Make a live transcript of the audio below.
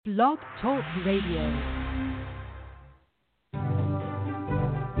Blog Talk Radio.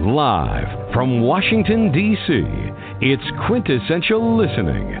 Live from Washington, D.C., it's Quintessential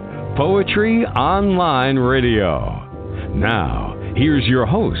Listening, Poetry Online Radio. Now, here's your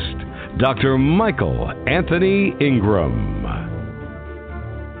host, Dr. Michael Anthony Ingram.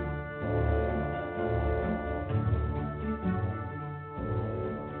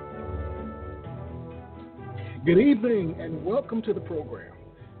 Good evening and welcome to the program.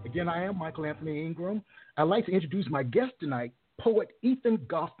 Again, I am Michael Anthony Ingram. I'd like to introduce my guest tonight, poet Ethan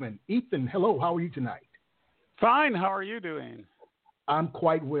Goffman. Ethan, hello, how are you tonight? Fine, how are you doing? I'm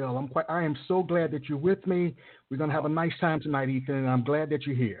quite well. I am so glad that you're with me. We're going to have a nice time tonight, Ethan, and I'm glad that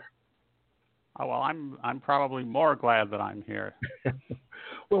you're here. Oh, well, I'm probably more glad that I'm here.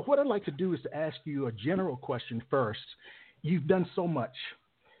 Well, what I'd like to do is to ask you a general question first. You've done so much.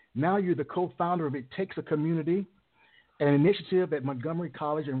 Now you're the co-founder of It Takes a Community, an initiative at Montgomery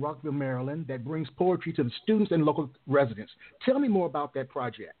College in Rockville, Maryland, that brings poetry to the students and local residents. Tell me more about that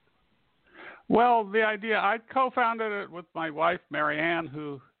project. Well, the idea, I co-founded it with my wife, Mary Ann,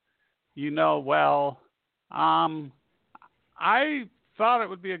 who you know well. I thought it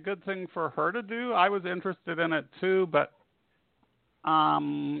would be a good thing for her to do. I was interested in it too, but,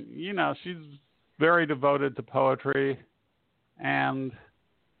 she's very devoted to poetry, and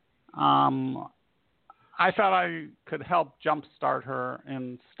I thought I could help jumpstart her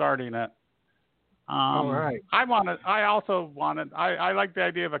in starting it. All right. I like the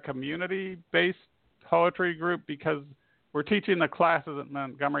idea of a community-based poetry group because we're teaching the classes at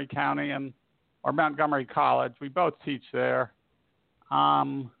Montgomery County or Montgomery College. We both teach there.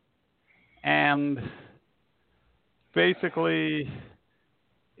 And basically,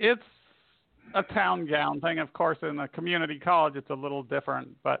 it's a town gown thing. Of course, in a community college, it's a little different,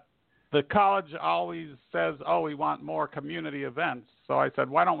 but the college always says, we want more community events. So I said,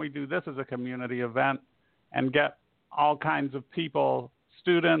 why don't we do this as a community event and get all kinds of people,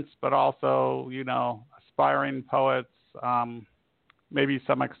 students, but also, aspiring poets, maybe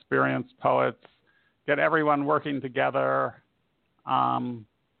some experienced poets, get everyone working together.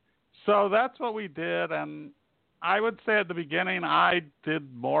 So that's what we did. And I would say at the beginning, I did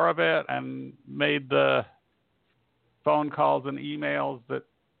more of it and made the phone calls and emails that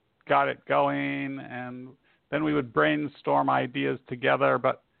got it going, and then we would brainstorm ideas together.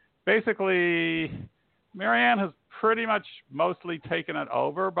 But basically, Marianne has pretty much mostly taken it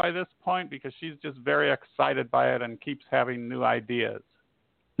over by this point because she's just very excited by it and keeps having new ideas.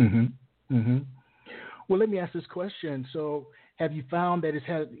 Mm-hmm. Mm-hmm. Well, let me ask this question. So have you found that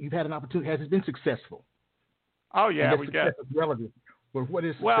you've had an opportunity? Has it been successful? Oh, yeah, we get relative. Well, what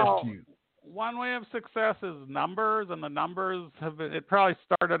is success to you? One way of success is numbers, and the numbers it probably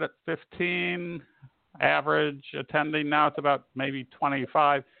started at 15 average attending. Now it's about maybe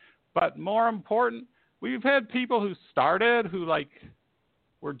 25. But more important, we've had people who started who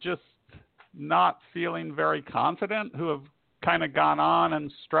were just not feeling very confident, who have kind of gone on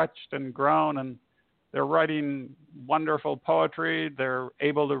and stretched and grown, and they're writing wonderful poetry. They're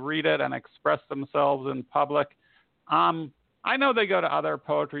able to read it and express themselves in public. I know they go to other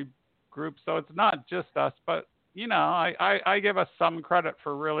poetry groups, so it's not just us, but I give us some credit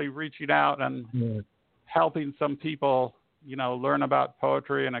for really reaching out and helping some people learn about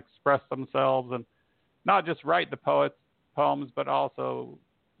poetry and express themselves, and not just write the poems but also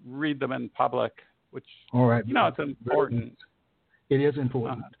read them in public, which all right, it's important. It is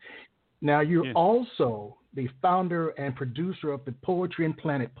important. Now you're also the founder and producer of the Poetry and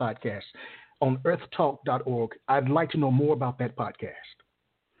Planet podcast on earthtalk.org. I'd like to know more about that podcast.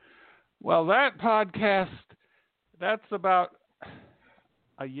 Well, that podcast, that's about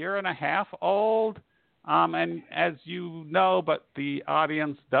a year and a half old. And as you know, but the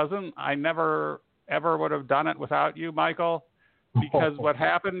audience doesn't, I never, ever would have done it without you, Michael, because what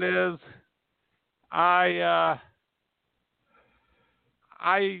happened is I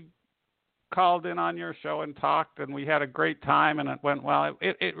called in on your show and talked, and we had a great time, and it went well.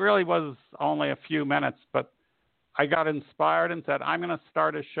 It really was only a few minutes, but I got inspired and said, I'm going to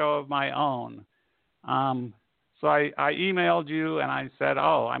start a show of my own. So I emailed you and I said,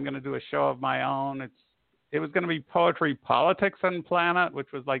 I'm going to do a show of my own. It was going to be Poetry, Politics, and Planet,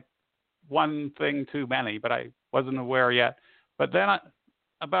 which was like one thing too many, but I wasn't aware yet. But then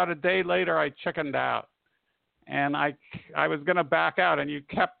about a day later, I chickened out, and I was going to back out, and you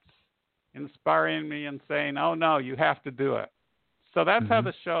kept inspiring me and saying, no, you have to do it. So that's how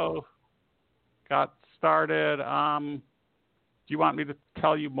the show got started. Do you want me to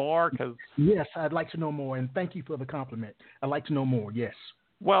tell you more? Yes, I'd like to know more, and thank you for the compliment. I'd like to know more, yes.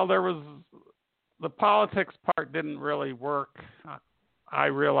 Well, the politics part didn't really work. I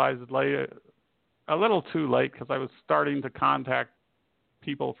realized a little too late, because I was starting to contact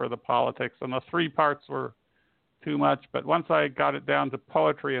people for the politics, and the 3 parts were too much. But once I got it down to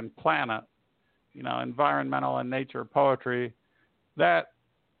poetry and planet, environmental and nature poetry, that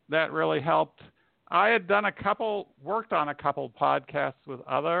really helped. I had worked on a couple podcasts with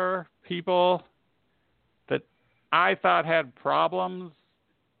other people that I thought had problems,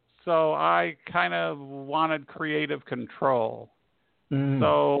 so I kind of wanted creative control.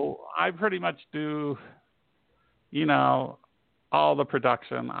 So I pretty much do, all the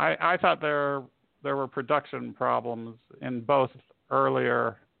production. I thought there were production problems in both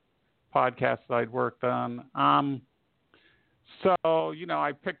earlier podcasts I'd worked on. So,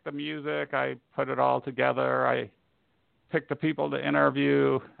 I picked the music, I put it all together, I picked the people to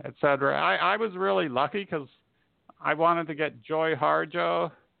interview, etc. I was really lucky, because I wanted to get Joy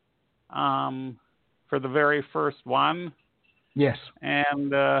Harjo for the very first one. Yes.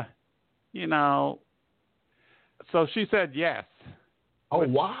 And, so she said yes. Oh,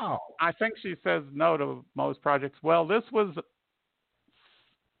 wow. I think she says no to most projects. Well, this was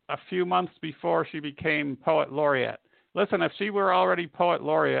a few months before she became Poet Laureate. Listen, if she were already Poet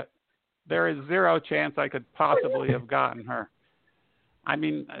Laureate, there is zero chance I could possibly have gotten her. I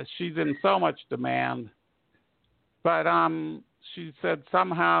mean, she's in so much demand. But she said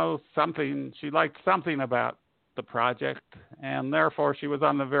she liked something about the project, and therefore she was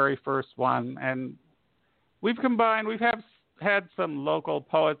on the very first one. And we've had some local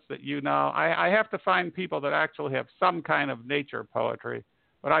poets that I have to find people that actually have some kind of nature poetry.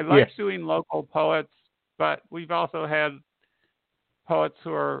 But I like doing local poets, but we've also had poets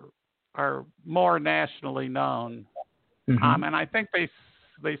who are more nationally known. And I think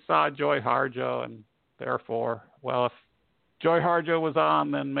they saw Joy Harjo, and therefore, well, if Joy Harjo was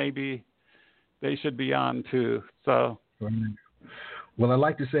on, then maybe they should be on too. So, well, I'd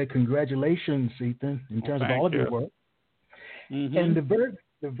like to say congratulations, Ethan, in terms of all of your work. And the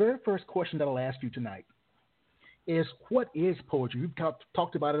very first question that I'll ask you tonight is, what is poetry? You've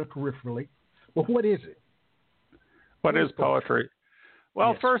talked about it peripherally, but what is it? What is poetry?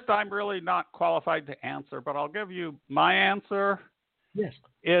 Well, first, I'm really not qualified to answer, but I'll give you my answer. Yes.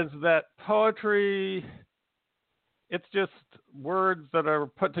 Is that poetry, it's just words that are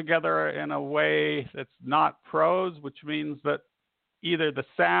put together in a way that's not prose, which means that either the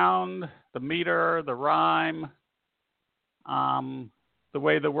sound, the meter, the rhyme, the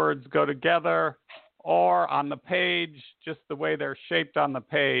way the words go together, or on the page, just the way they're shaped on the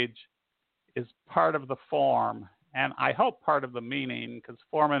page is part of the form. And I hope part of the meaning, because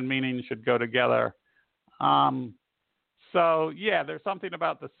form and meaning should go together. So, there's something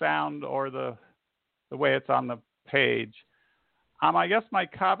about the sound or the way it's on the page. I guess my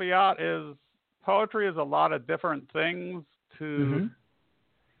caveat is poetry is a lot of different things to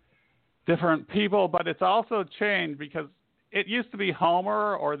different people, but it's also changed, because it used to be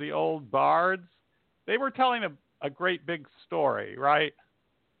Homer or the old bards. They were telling a great big story, right?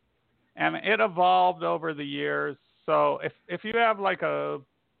 And it evolved over the years. So if you have like a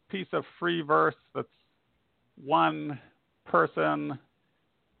piece of free verse that's one person,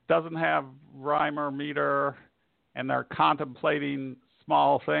 doesn't have rhyme or meter, and they're contemplating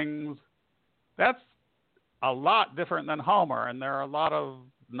small things, that's a lot different than Homer. And there are a lot of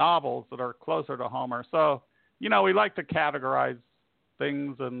novels that are closer to Homer. So, we like to categorize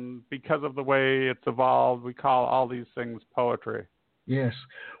things, and because of the way it's evolved, we call all these things poetry. Yes.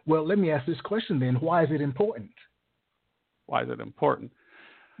 Well, let me ask this question then. Why is it important? Why is it important?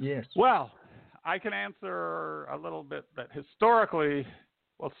 Yes. Well, I can answer a little bit that historically,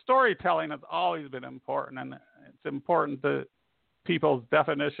 storytelling has always been important, and it's important to people's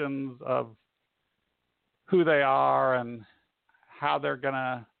definitions of who they are and how they're going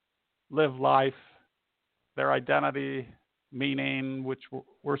to live life, their identity, meaning, which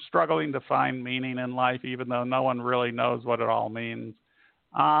we're struggling to find meaning in life, even though no one really knows what it all means.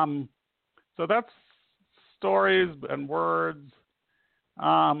 So that's stories and words.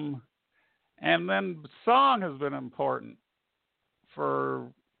 And then song has been important for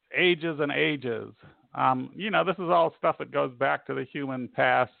ages and ages. This is all stuff that goes back to the human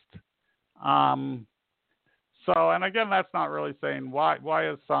past. And again, that's not really saying why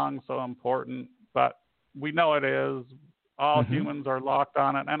is song so important, but we know it is. All humans are locked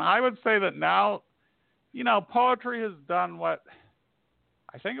on it. And I would say that now, poetry has done what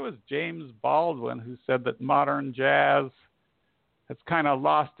I think it was James Baldwin who said that modern jazz has kind of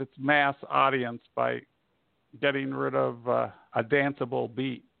lost its mass audience by getting rid of a danceable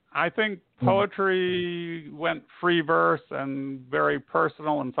beat. I think poetry went free verse and very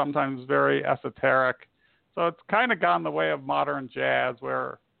personal and sometimes very esoteric. So it's kind of gone the way of modern jazz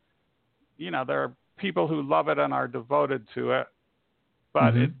where, there are people who love it and are devoted to it,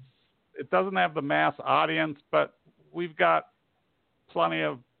 but Mm-hmm. it doesn't have the mass audience, but we've got plenty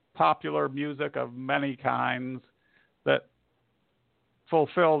of popular music of many kinds that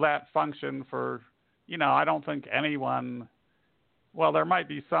fulfill that function for, I don't think anyone, well, there might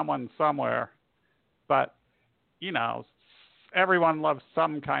be someone somewhere, but, everyone loves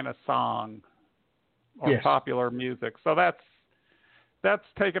some kind of song or Yes. popular music. So that's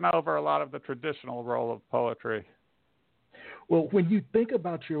taken over a lot of the traditional role of poetry. Well, when you think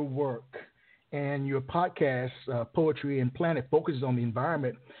about your work and your podcast, Poetry and Planet, focuses on the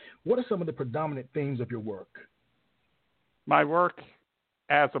environment, what are some of the predominant themes of your work? My work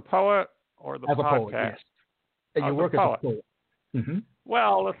as a poet or the As a podcast? poet, yes. And your As work a as poet. a poet. Mm-hmm.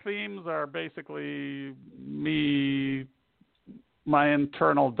 Well, the themes are basically me, my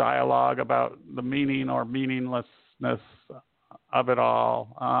internal dialogue about the meaning or meaninglessness of it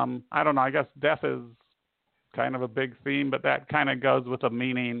all. I don't know. I guess death is kind of a big theme, but that kind of goes with the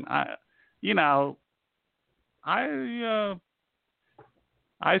meaning. I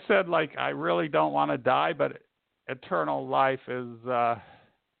said, like, I really don't want to die, but eternal life is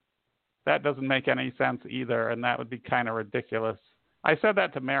that doesn't make any sense either, and that would be kind of ridiculous. I said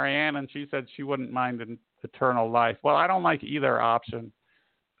that to Marianne, and she said she wouldn't mind an eternal life. Well, I don't like either option.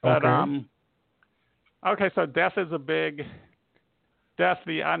 But okay, so death is a big death,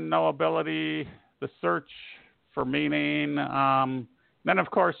 the unknowability, the search for meaning. Then,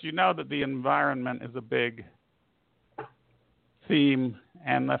 of course, that the environment is a big theme,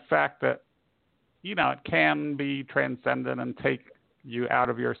 and the fact that, it can be transcendent and take you out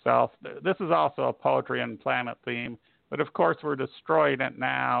of yourself. This is also a Poetry and Planet theme, but of course we're destroying it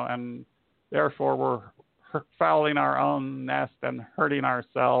now, and therefore we're fouling our own nest and hurting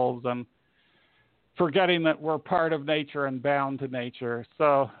ourselves and forgetting that we're part of nature and bound to nature.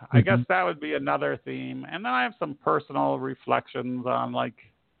 So I guess that would be another theme. And then I have some personal reflections on, like,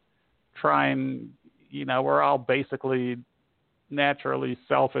 trying, we're all basically naturally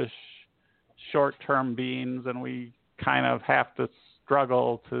selfish, short-term beings, and we kind of have to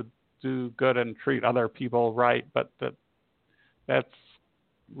struggle to do good and treat other people right, but that's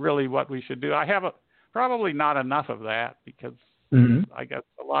really what we should do. I have probably not enough of that because I guess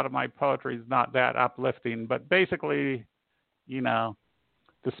a lot of my poetry is not that uplifting, but basically,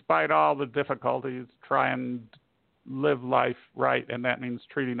 despite all the difficulties, try and live life right, and that means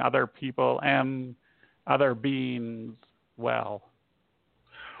treating other people and other beings well.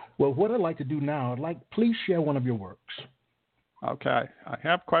 Well, what I'd like to do now, please share one of your works. Okay. I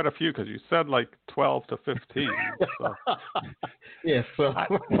have quite a few because you said like 12 to 15. So. Yes. So.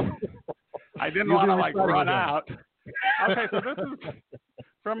 I didn't want to run out. Okay, so this is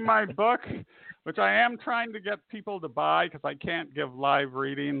from my book, which I am trying to get people to buy because I can't give live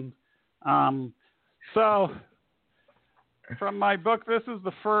readings. So from my book, this is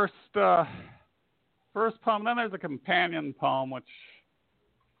the first poem. Then there's a companion poem, which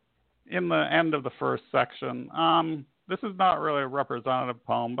in the end of the first section. This is not really a representative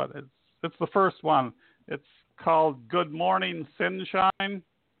poem, but it's the first one. It's called Good Morning Sunshine.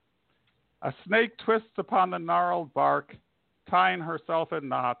 A snake twists upon the gnarled bark, tying herself in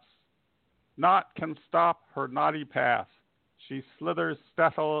knots. Naught can stop her knotty path. She slithers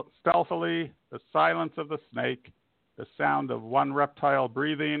stealthily, the silence of the snake, the sound of one reptile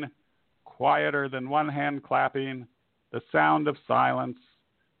breathing, quieter than one hand clapping, the sound of silence,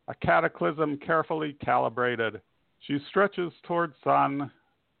 a cataclysm carefully calibrated. She stretches toward sun,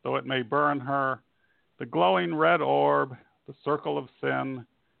 though it may burn her, the glowing red orb, the circle of sin,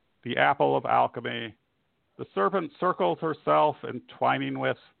 the apple of alchemy. The serpent circles herself, entwining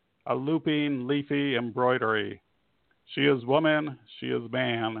with a looping, leafy embroidery. She is woman, she is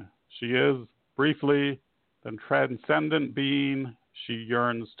man, she is, briefly, the transcendent being she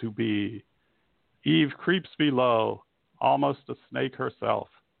yearns to be. Eve creeps below, almost a snake herself,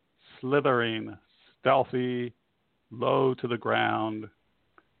 slithering, stealthy, low to the ground,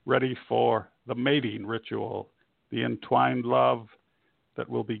 ready for the mating ritual, the entwined love that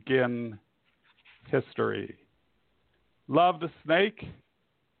will begin history. Love the snake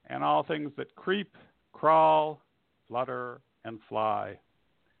and all things that creep, crawl, flutter, and fly.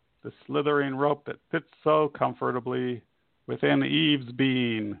 The slithering rope that fits so comfortably within Eve's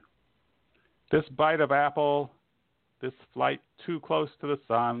being. This bite of apple, this flight too close to the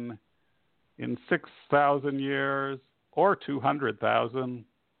sun, in 6,000 years or 200,000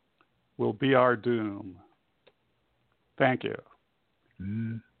 will be our doom. Thank you.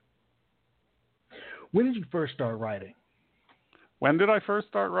 When did you first start writing? When did I first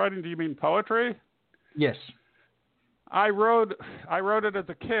start writing? Do you mean poetry? Yes. I wrote it as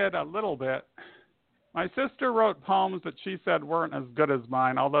a kid a little bit. My sister wrote poems that she said weren't as good as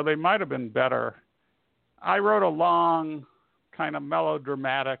mine, although they might have been better. I wrote a long, kind of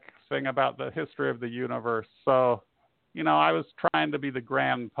melodramatic thing about the history of the universe. So, I was trying to be the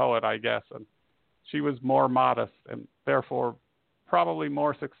grand poet, I guess, and she was more modest and therefore probably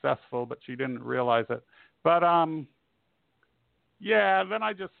more successful, but she didn't realize it. But then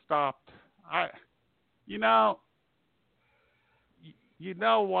I just stopped.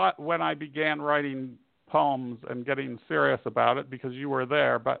 What? When I began writing poems and getting serious about it, because you were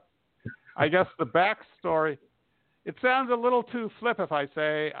there, but I guess the backstory, it sounds a little too flip if I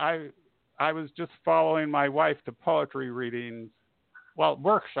say I was just following my wife to poetry readings,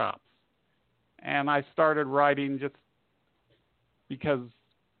 workshops, and I started writing just because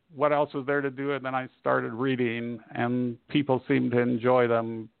what else was there to do, and then I started reading, and people seemed to enjoy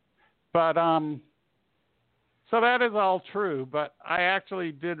them. But so that is all true, but I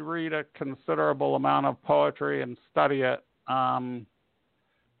actually did read a considerable amount of poetry and study it.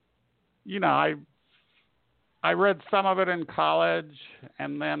 I read some of it in college,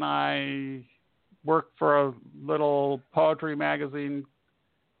 and then I worked for a little poetry magazine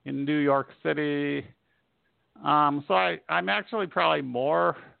in New York City. So I'm actually probably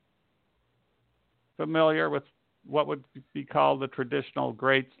more familiar with what would be called the traditional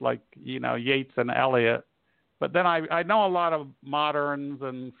greats like, Yeats and Eliot. But then I know a lot of moderns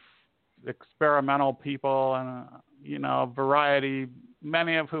and experimental people and, a variety,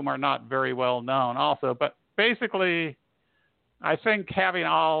 many of whom are not very well known also. But basically, I think having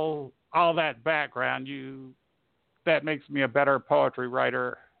all that background, that makes me a better poetry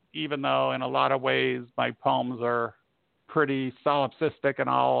writer, even though in a lot of ways my poems are pretty solipsistic and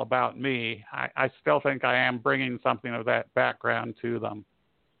all about me. I still think I am bringing something of that background to them.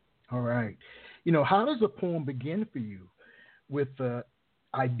 All right. How does a poem begin for you? With the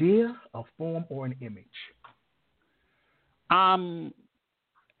idea, a form, or an image? I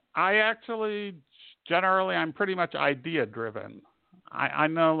actually, generally, I'm pretty much idea driven. I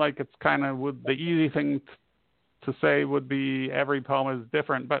know it's kind of the easy thing to say would be every poem is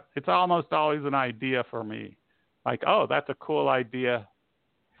different, but it's almost always an idea for me. That's a cool idea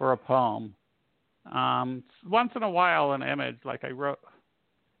for a poem. Once in a while, an image, like I wrote,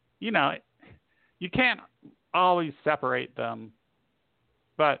 you can't always separate them,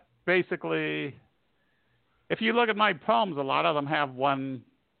 but basically, if you look at my poems, a lot of them have one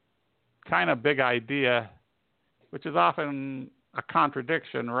kind of big idea, which is often a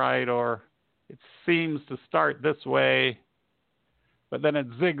contradiction, right? Or it seems to start this way, but then it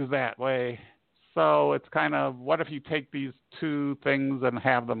zigs that way. So it's kind of, what if you take these two things and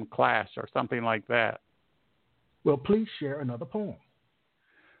have them clash or something like that? Well, please share another poem.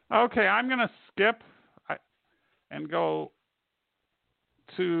 Okay, I'm going to skip and go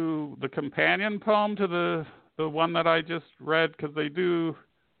to the companion poem to the one that I just read, because they do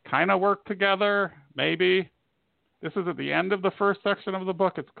kind of work together, maybe. This is at the end of the first section of the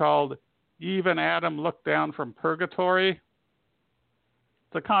book. It's called Eve and Adam Look Down from Purgatory.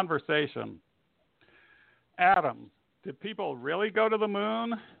 It's a conversation. Adam, did people really go to the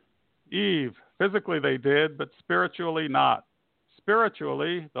moon? Eve, physically they did, but spiritually not.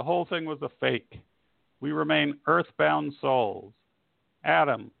 Spiritually, the whole thing was a fake. We remain earthbound souls.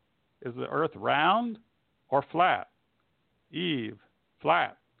 Adam, is the earth round or flat? Eve,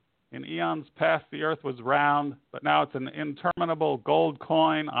 flat. In eons past, the earth was round, but now it's an interminable gold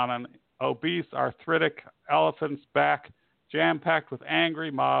coin on an obese, arthritic elephant's back, jam-packed with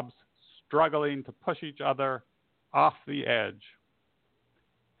angry mobs struggling to push each other off the edge.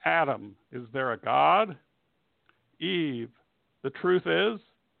 Adam, is there a God? Eve, the truth is,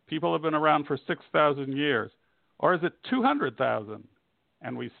 people have been around for 6,000 years. Or is it 200,000?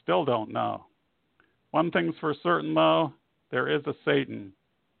 And we still don't know. One thing's for certain, though, there is a Satan.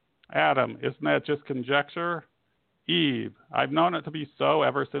 Adam, isn't that just conjecture? Eve, I've known it to be so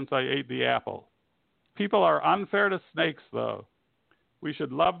ever since I ate the apple. People are unfair to snakes, though. We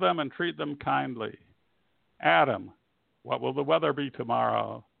should love them and treat them kindly. Adam, what will the weather be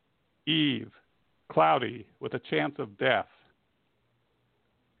tomorrow? Eve, cloudy with a chance of death.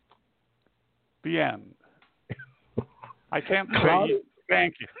 The end. I can't say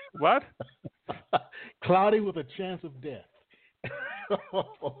thank you. What? Cloudy with a chance of death.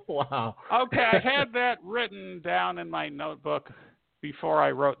 Wow. Okay, I had that written down in my notebook before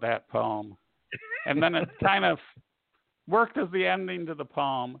I wrote that poem. And then it kind of worked as the ending to the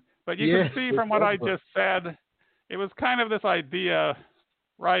poem. But you can see from what I just said, it was kind of this idea,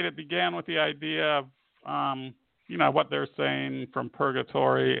 right? It began with the idea of, what they're saying from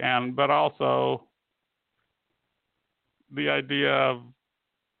purgatory, but also the idea of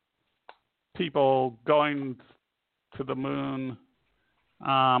people going to the moon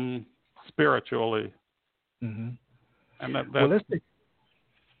spiritually. Mm-hmm. And that Well, let's take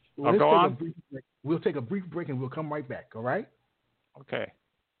on. a brief break. We'll take a brief break and we'll come right back. All right? Okay.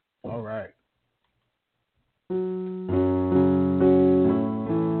 All right.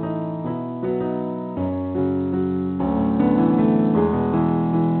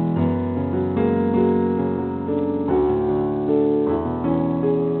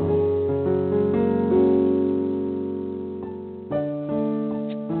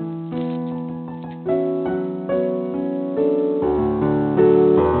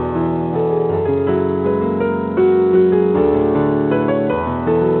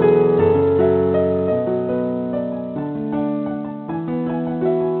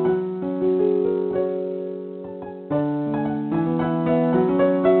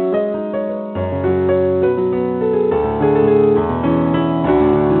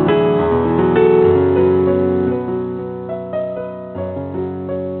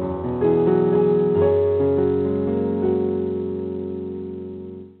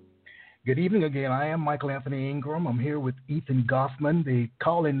 Good evening again. I am Michael Anthony Ingram. I'm here with Ethan Goffman. The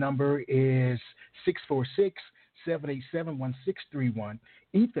call-in number is 646-787-1631.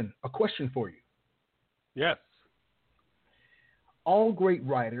 Ethan, a question for you. Yes. All great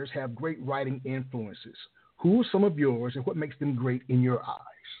writers have great writing influences. Who are some of yours and what makes them great in your eyes?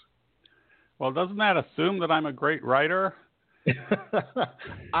 Well, doesn't that assume that I'm a great writer?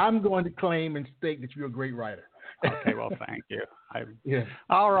 I'm going to claim and state that you're a great writer. Okay, well, thank you. Yeah.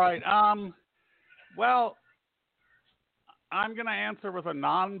 All right. Well, I'm going to answer with a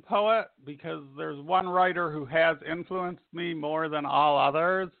non-poet because there's one writer who has influenced me more than all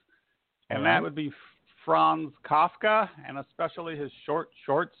others, and that would be Franz Kafka, and especially his short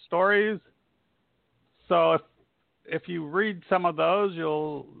stories. So if you read some of those,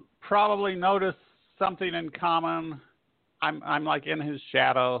 you'll probably notice something in common. I'm like in his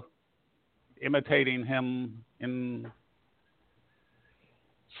shadow, imitating him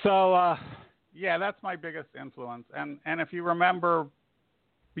So that's my biggest influence. And if you remember,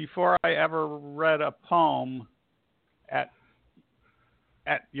 before I ever read a poem at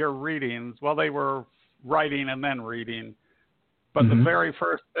your readings, well, they were writing and then reading, but the very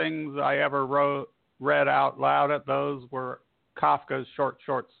first things I ever read out loud at those were Kafka's short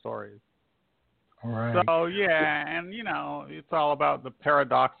stories. All right. So, and, it's all about the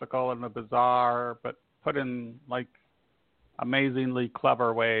paradoxical and the bizarre, but put in, like, amazingly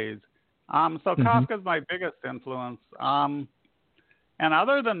clever ways. So Kafka's my biggest influence. And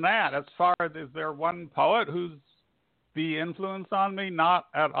other than that, as far as is there one poet who's the influence on me? Not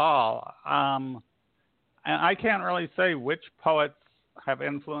at all. And I can't really say which poets have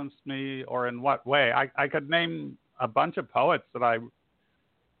influenced me or in what way. I could name a bunch of poets that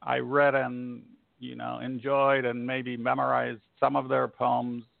I read and, enjoyed and maybe memorized some of their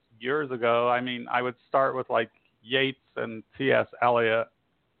poems years ago. I mean, I would start with like Yeats and T.S. Eliot.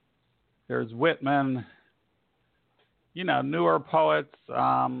 There's Whitman, newer poets.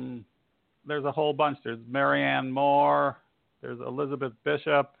 There's a whole bunch. There's Marianne Moore. There's Elizabeth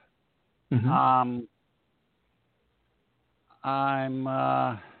Bishop. I'm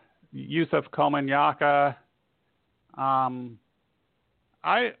Yusuf Komunyakaa.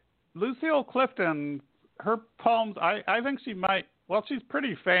 Lucille Clifton, her poems, I think she might, well, she's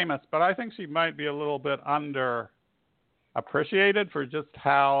pretty famous, but I think she might be a little bit underappreciated for just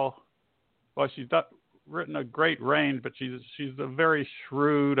how, well, she's written a great range, but she's a very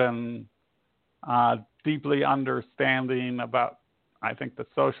shrewd and deeply understanding about, I think, the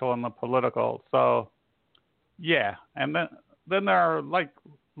social and the political. So, yeah. And then there are, like,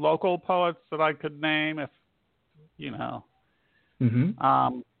 local poets that I could name if,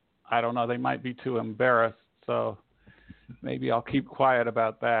 I don't know, they might be too embarrassed, so maybe I'll keep quiet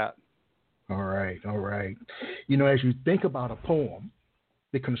about that. All right. As you think about a poem,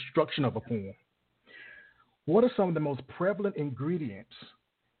 the construction of a poem, what are some of the most prevalent ingredients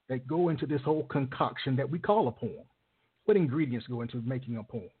that go into this whole concoction that we call a poem? What ingredients go into making a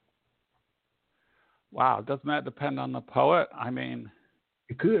poem? Wow, doesn't that depend on the poet? I mean...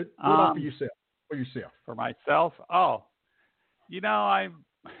 It could. What about for yourself? For myself? Oh,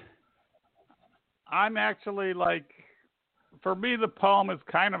 I'm actually like, for me, the poem is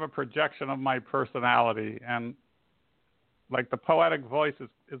kind of a projection of my personality, and like the poetic voice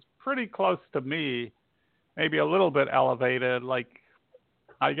is pretty close to me, maybe a little bit elevated. Like,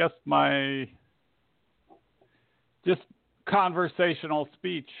 I guess my just conversational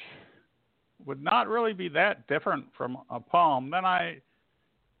speech would not really be that different from a poem. Then I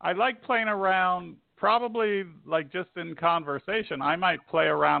like playing around probably like just in conversation, I might play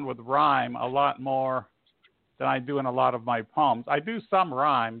around with rhyme a lot more than I do in a lot of my poems. I do some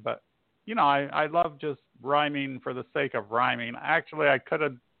rhyme, but I love just rhyming for the sake of rhyming. Actually, I could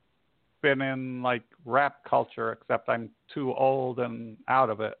have been in like rap culture, except I'm too old and out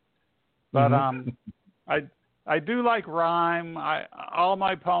of it. But I do like rhyme. All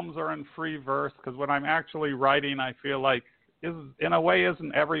my poems are in free verse because when I'm actually writing, I feel like in a way,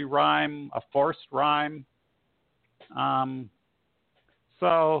 isn't every rhyme a forced rhyme? You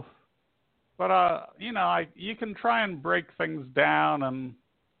can try and break things down, and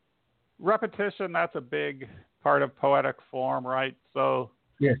repetition, that's a big part of poetic form, right? So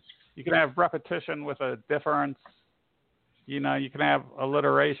yes, you can have repetition with a difference. You can have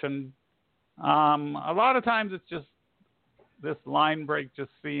alliteration. A lot of times it's just this line break just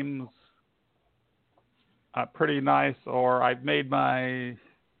seems pretty nice, or I've made my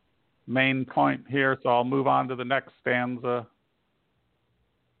main point here, so I'll move on to the next stanza.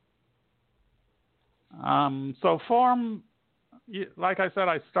 So form, like I said,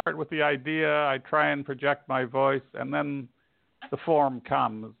 I start with the idea, I try and project my voice, and then the form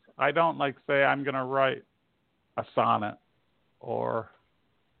comes. I don't say I'm going to write a sonnet or,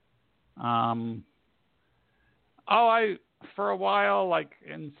 for a while, like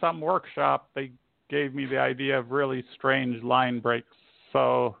in some workshop, they gave me the idea of really strange line breaks.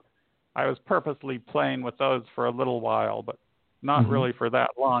 So I was purposely playing with those for a little while, but not really for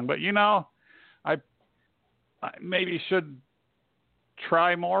that long. But, I maybe should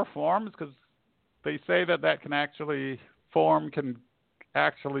try more forms because they say that can actually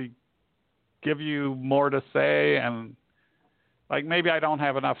give you more to say. And maybe I don't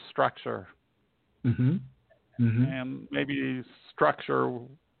have enough structure. And maybe structure,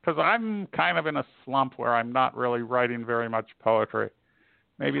 because I'm kind of in a slump where I'm not really writing very much poetry.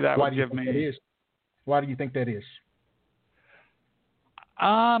 Maybe that would give me. Why do you think that is?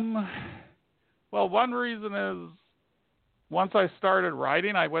 Well, one reason is once I started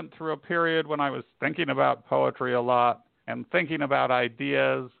writing, I went through a period when I was thinking about poetry a lot and thinking about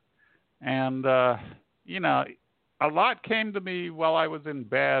ideas. And, a lot came to me while I was in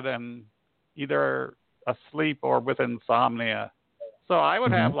bed and either asleep or with insomnia. So I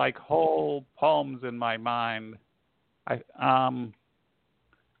would have whole poems in my mind.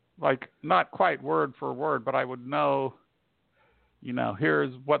 Not quite word for word, but I would know,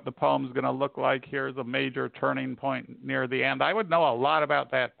 here's what the poem's going to look like. Here's a major turning point near the end. I would know a lot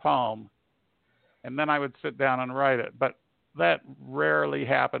about that poem, and then I would sit down and write it. But that rarely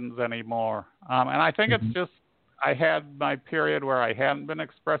happens anymore. And I think it's just I had my period where I hadn't been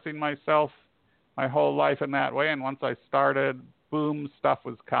expressing myself my whole life in that way. And once I started, boom, stuff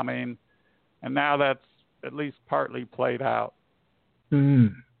was coming. And now that's at least partly played out.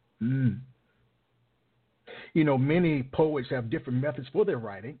 Many poets have different methods for their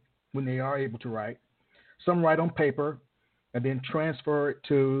writing when they are able to write. Some write on paper and then transfer it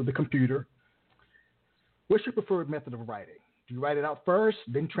to the computer. What's your preferred method of writing? Do you write it out first,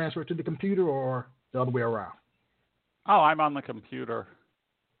 then transfer it to the computer, or the other way around? Oh, I'm on the computer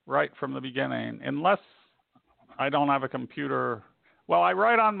right from the beginning, unless I don't have a computer. Well, I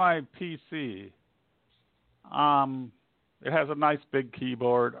write on my PC. It has a nice big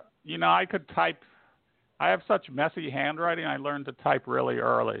keyboard. I could type. I have such messy handwriting, I learned to type really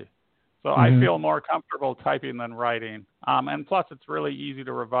early. So I feel more comfortable typing than writing. And plus, it's really easy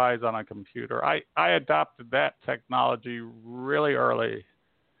to revise on a computer. I adopted that technology really early.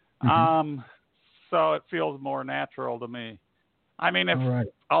 So it feels more natural to me. I mean,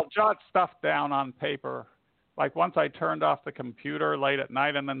 I'll jot stuff down on paper, like once I turned off the computer late at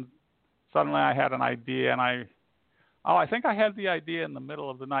night and then suddenly I had an idea and I think I had the idea in the middle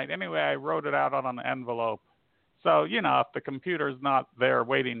of the night. Anyway, I wrote it out on an envelope. So, if the computer's not there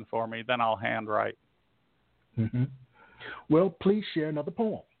waiting for me, then I'll handwrite. Well, please share another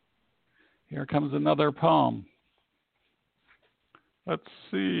poem. Here comes another poem. Let's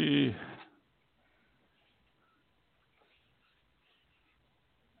see.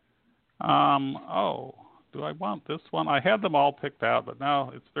 Do I want this one? I had them all picked out, but now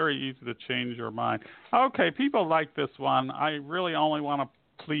it's very easy to change your mind. Okay, people like this one. I really only want to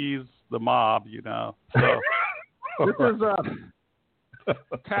please the mob, So this is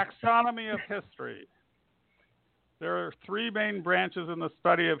a taxonomy of history. There are three main branches in the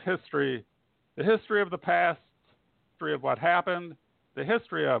study of history: the history of the past, history of what happened, the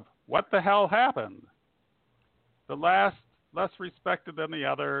history of what the hell happened. The last, less respected than the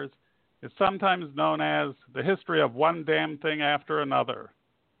others, is sometimes known as the history of one damn thing after another.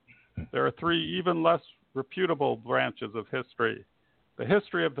 There are three even less reputable branches of history: the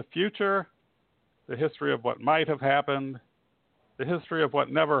history of the future, the history of what might have happened, the history of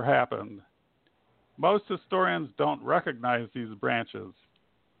what never happened. Most historians don't recognize these branches.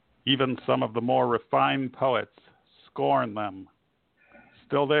 Even some of the more refined poets scorn them.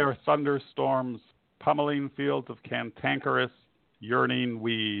 Still they are thunderstorms, pummeling fields of cantankerous, yearning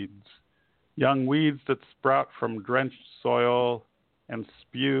weeds, young weeds that sprout from drenched soil and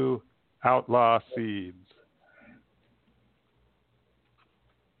spew outlaw seeds.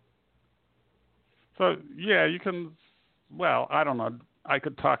 So, yeah, you can, well, I don't know. I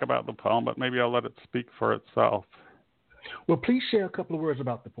could talk about the poem, but maybe I'll let it speak for itself. Well, please share a couple of words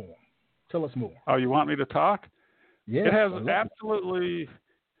about the poem. Tell us more. Oh, you want me to talk? Yes. It has absolutely,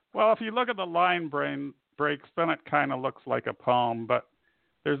 well, if you look at the line breaks, then it kind of looks like a poem, but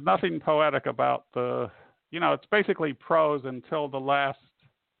there's nothing poetic about it's basically prose until the last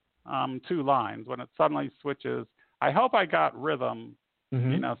two lines when it suddenly switches. I hope I got rhythm,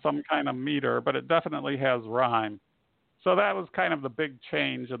 some kind of meter, but it definitely has rhyme. So that was kind of the big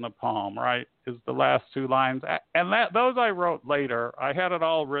change in the poem, right, is the last two lines. And those I wrote later. I had it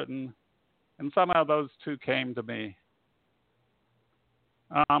all written, and somehow those two came to me.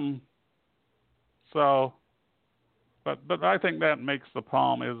 But I think that makes the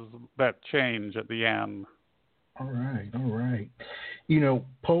poem is that change at the end. All right.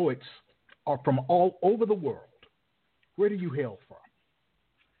 Poets are from all over the world. Where do you hail from?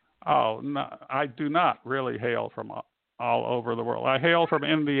 Oh, no, I do not really hail from all over the world. I hail from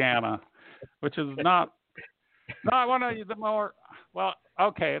Indiana, which is not one of the more, well,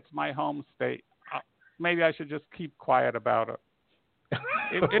 okay, it's my home state. Maybe I should just keep quiet about it.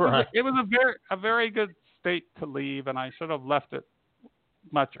 It was a very good state to leave, and I should have left it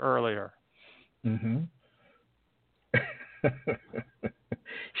much earlier. Mm-hmm.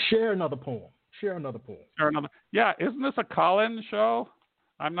 Share another poem. Yeah, isn't this a call-in show?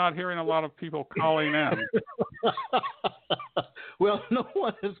 I'm not hearing a lot of people calling in. Well, no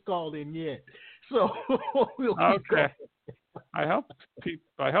one has called in yet, so we'll keep okay. going.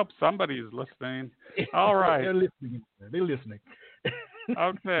 I hope somebody's listening. All right. They're listening.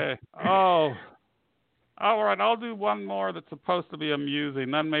 Okay. Oh. All right. I'll do one more that's supposed to be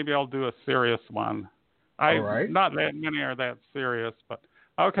amusing. Then maybe I'll do a serious one. All right. Not that many are that serious, but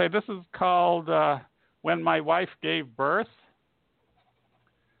okay. This is called When My Wife Gave Birth.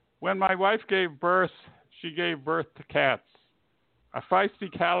 When my wife gave birth, she gave birth to cats, a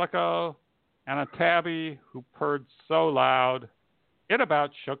feisty calico and a tabby who purred so loud it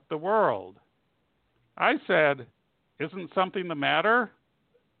about shook the world. I said, "Isn't something the matter?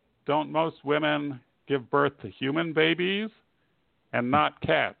 Don't most women give birth to human babies and not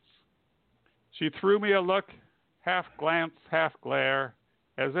cats?" She threw me a look, half glance, half glare,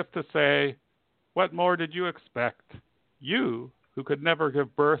 as if to say, "What more did you expect? You who could never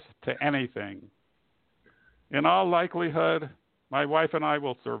give birth to anything. In all likelihood, my wife and I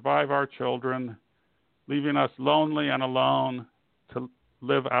will survive our children, leaving us lonely and alone to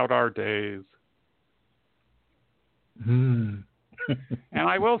live out our days." And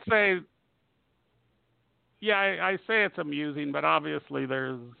I will say, I say it's amusing, but obviously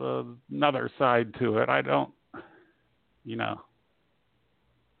there's another side to it. I don't,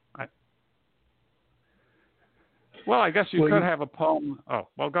 I guess you could have a poem. Oh,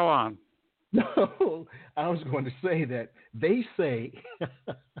 well, go on. No, I was going to say that they say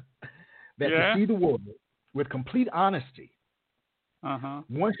that to see the world with complete honesty,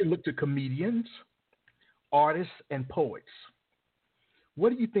 one should look to comedians, artists, and poets.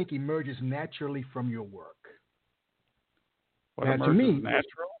 What do you think emerges naturally from your work? What emerges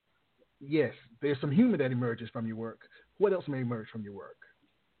natural? Yes, there's some humor that emerges from your work. What else may emerge from your work?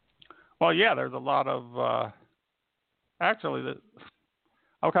 Well, there's a lot of... Actually,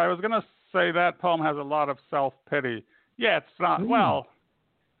 I was going to say that poem has a lot of self-pity. Yeah, it's not. Humor,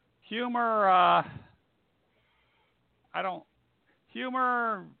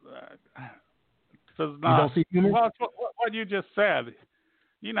 humor does not. You don't see humor? Well, it's what you just said.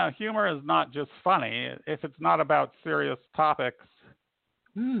 Humor is not just funny. If it's not about serious topics,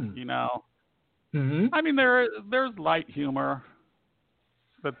 I mean, there's light humor.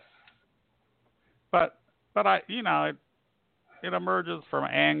 But it emerges from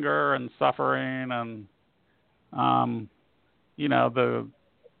anger and suffering and, the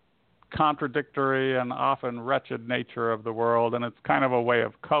contradictory and often wretched nature of the world. And it's kind of a way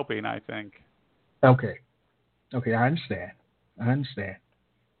of coping, I think. Okay, I understand.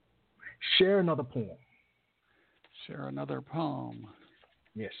 Share another poem.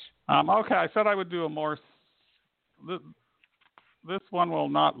 Yes. Okay, I said I would do a more... This one will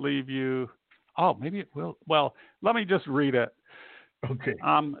not leave you... Oh, maybe it will. Well, let me just read it. Okay.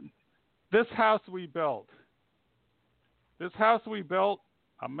 This house we built. This house we built,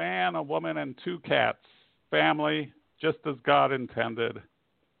 a man, a woman, and 2 cats. Family, just as God intended.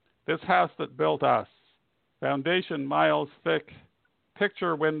 This house that built us. Foundation miles thick.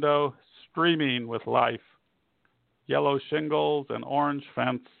 Picture window streaming with life. Yellow shingles and orange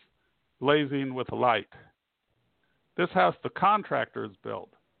fence blazing with light. This house the contractors built.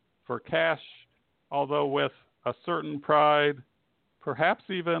 For cash, although with a certain pride, perhaps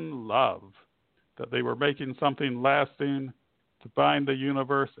even love, that they were making something lasting to bind the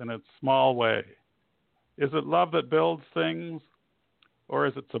universe in its small way. Is it love that builds things? Or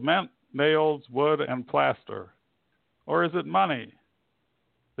is it cement, nails, wood, and plaster? Or is it money?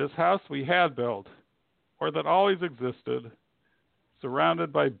 This house we had built, or that always existed,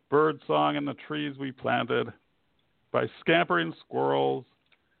 surrounded by birdsong in the trees we planted, by scampering squirrels,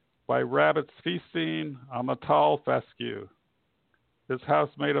 by rabbits feasting on the tall fescue. This house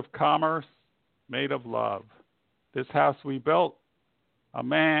made of commerce, made of love. This house we built, a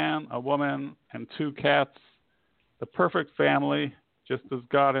man, a woman, and 2 cats, the perfect family, just as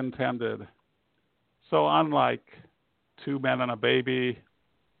God intended. So unlike 2 men and a baby,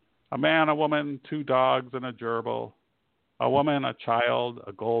 a man, a woman, 2 dogs, and a gerbil, a woman, a child,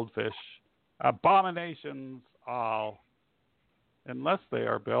 a goldfish, abominations all, unless they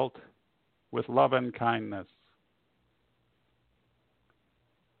are built with love and kindness.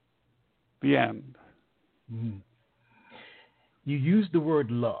 The end. Mm-hmm. You used the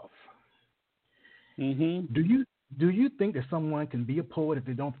word love. Mm-hmm. Do you think that someone can be a poet if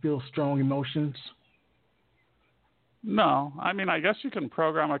they don't feel strong emotions? No. I mean, I guess you can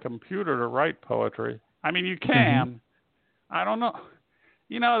program a computer to write poetry. I mean, you can. Mm-hmm. I don't know.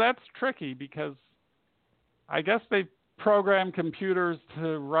 You know, that's tricky because I guess they program computers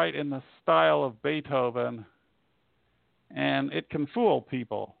to write in the style of Beethoven, and it can fool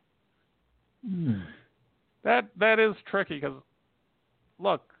people. Mm. That is tricky because,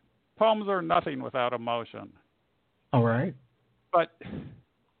 look, poems are nothing without emotion. All right. But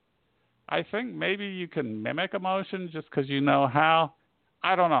I think maybe you can mimic emotion just because you know how.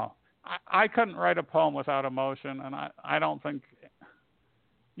 I don't know. I couldn't write a poem without emotion, and I don't think,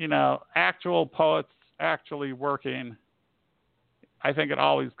 actual poets actually working, I think it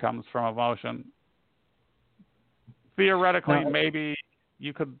always comes from emotion. Theoretically, maybe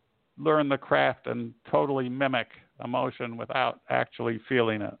you could learn the craft and totally mimic emotion without actually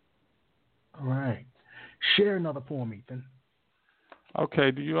feeling it. All right. Share another poem, Ethan.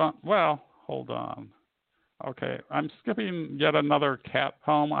 Okay, do you want... Well, hold on. Okay, I'm skipping yet another cat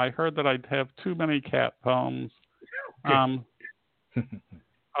poem. I heard that I'd have too many cat poems. Okay.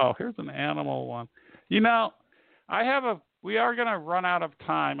 Here's an animal one. We are going to run out of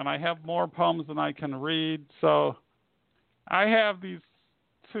time, and I have more poems than I can read. So I have these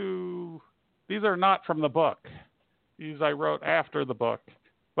 2. These are not from the book. These I wrote after the book.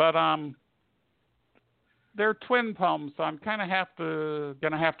 But they're twin poems, so I'm kind of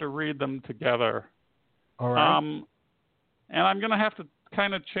going to have to read them together. All right. And I'm going to have to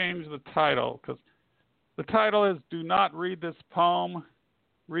kind of change the title, because the title is Do Not Read This Poem,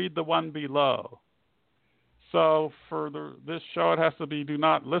 Read the One Below. So for this show, it has to be Do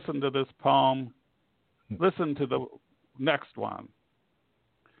Not Listen to This Poem, Listen to the next one.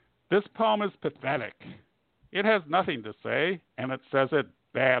 This poem is pathetic. It has nothing to say, and it says it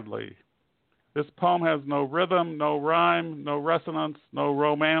badly. This poem has no rhythm, no rhyme, no resonance, no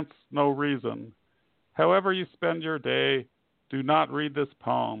romance, no reason. However you spend your day, do not read this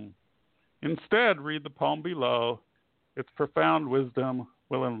poem. Instead, read the poem below. Its profound wisdom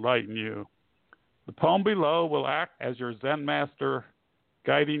will enlighten you. The poem below will act as your Zen master,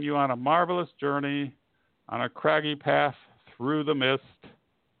 guiding you on a marvelous journey on a craggy path through the mist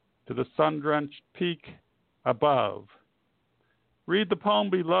to the sun-drenched peak above. Read the poem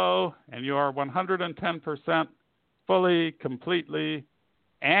below, and you are 110% fully, completely,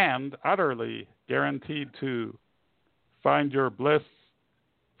 and utterly guaranteed to find your bliss,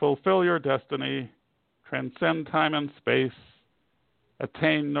 fulfill your destiny, transcend time and space,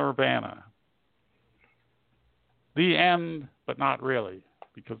 attain nirvana. The end, but not really,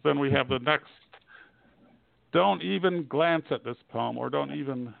 because then we have the next. Don't even glance at this poem, or don't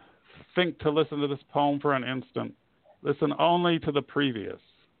even think to listen to this poem for an instant. Listen only to the previous.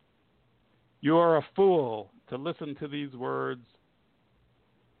 You are a fool to listen to these words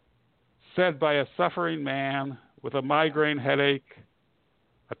said by a suffering man with a migraine headache,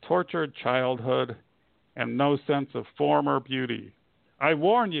 a tortured childhood, and no sense of form or beauty. I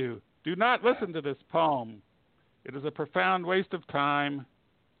warn you, do not listen to this poem. It is a profound waste of time,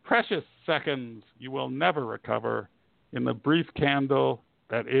 precious seconds you will never recover in the brief candle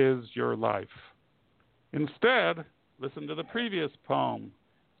that is your life. Instead, listen to the previous poem,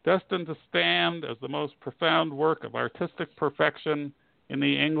 destined to stand as the most profound work of artistic perfection in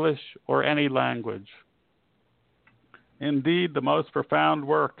the English or any language. Indeed, the most profound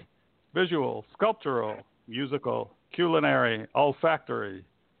work, visual, sculptural, musical, culinary, olfactory,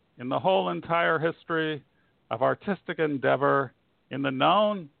 in the whole entire history of artistic endeavor in the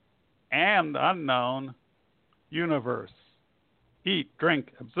known and unknown universe. Eat,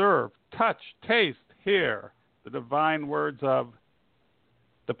 drink, observe, touch, taste, hear the divine words of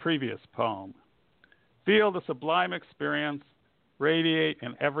the previous poem. Feel the sublime experience radiate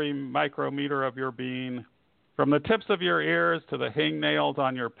in every micrometer of your being, from the tips of your ears to the hangnails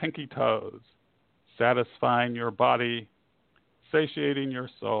on your pinky toes, satisfying your body, satiating your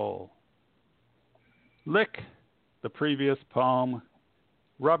soul. Lick the previous poem.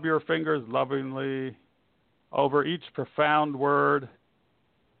 Rub your fingers lovingly over each profound word.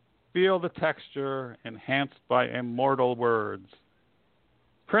 Feel the texture enhanced by immortal words.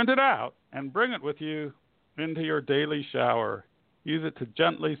 Print it out and bring it with you into your daily shower. Use it to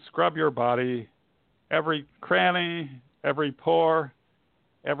gently scrub your body, every cranny, every pore,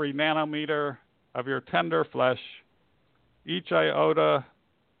 every nanometer of your tender flesh, each iota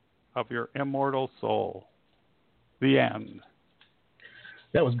of your immortal soul. The end.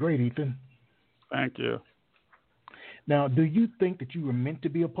 That was great, Ethan. Thank you. Now, do you think that you were meant to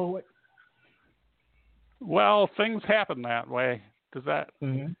be a poet? Well, things happen that way. Does that?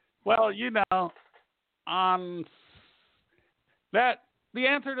 Mm-hmm. Well, on that, the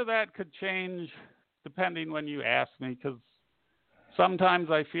answer to that could change depending when you ask me, because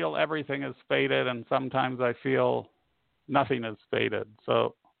sometimes I feel everything is fated, and sometimes I feel nothing is fated.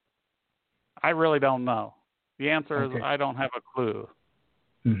 So I really don't know. The answer is I don't have a clue.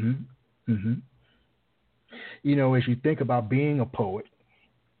 Mm-hmm. Mm-hmm. As you think about being a poet,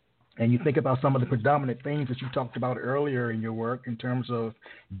 and you think about some of the predominant things that you talked about earlier in your work in terms of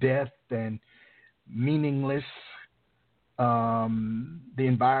death and meaningless, the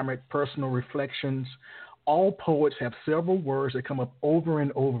environment, personal reflections, all poets have several words that come up over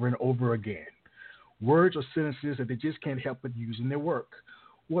and over and over again. Words or sentences that they just can't help but use in their work.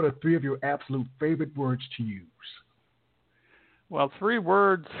 What are three of your absolute favorite words to use? Well, 3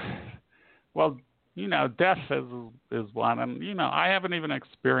 words. Well, death is one. And, I haven't even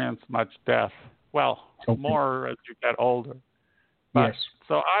experienced much death. Well, more as you get older. But, yes.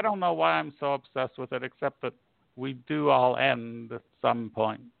 So I don't know why I'm so obsessed with it, except that we do all end at some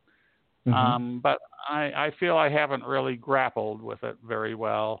point. Mm-hmm. But I feel I haven't really grappled with it very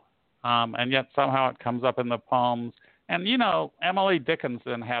well. And yet somehow it comes up in the poems. And, Emily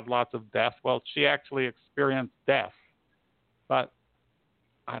Dickinson had lots of death. Well, she actually experienced death. But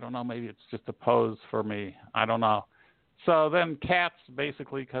I don't know, maybe it's just a pose for me. I don't know. So then cats,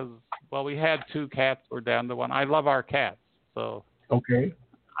 basically, because, we had 2 cats. We're down to 1. I love our cats. So, okay.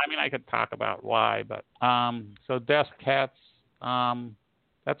 I could talk about why, but so deaf cats,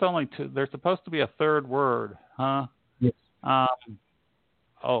 that's only 2. There's supposed to be a 3rd word, huh? Yes.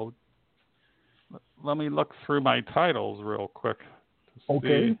 Let me look through my titles real quick to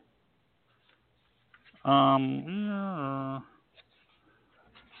see.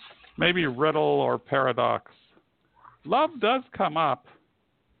 Maybe riddle or paradox. Love does come up.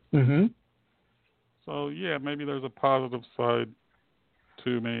 Mm-hmm. So, yeah, maybe there's a positive side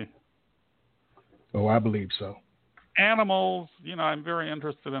to me. Oh, I believe so. Animals, I'm very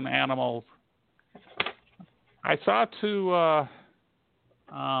interested in animals. I saw 2,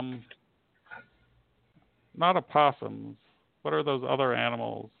 not opossums. What are those other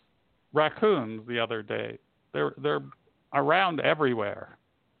animals? Raccoons the other day. They're around everywhere.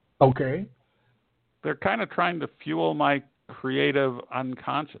 Okay. They're kind of trying to fuel my creative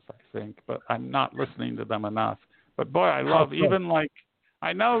unconscious, I think, but I'm not listening to them enough. But boy, I love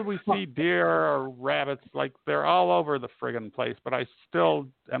I know we see deer or rabbits, they're all over the friggin' place, but I still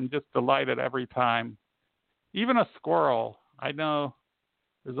am just delighted every time. Even a squirrel, I know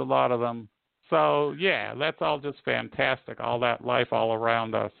there's a lot of them. So, yeah, that's all just fantastic, all that life all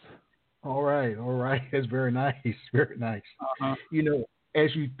around us. All right. That's very nice, very nice. Uh-huh.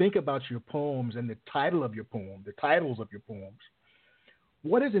 As you think about your poems and the titles of your poems,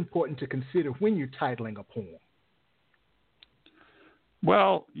 what is important to consider when you're titling a poem?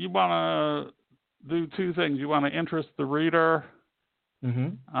 Well, you want to do 2 things. You want to interest the reader,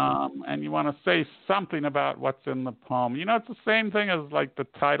 and you want to say something about what's in the poem. It's the same thing as the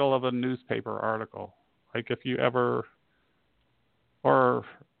title of a newspaper article, or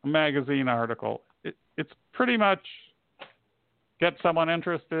a magazine article. It's pretty much get someone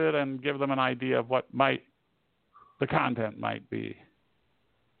interested and give them an idea of what the content might be.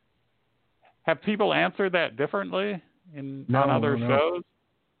 Have people answered that differently on other shows?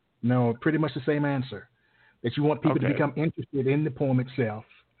 No, pretty much the same answer. That you want people to become interested in the poem itself.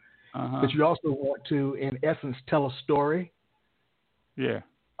 But you also want to, in essence, tell a story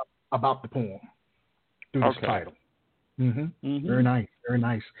about the poem through this title. Very nice, very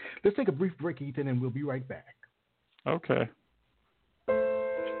nice. Let's take a brief break, Ethan, and we'll be right back. Okay.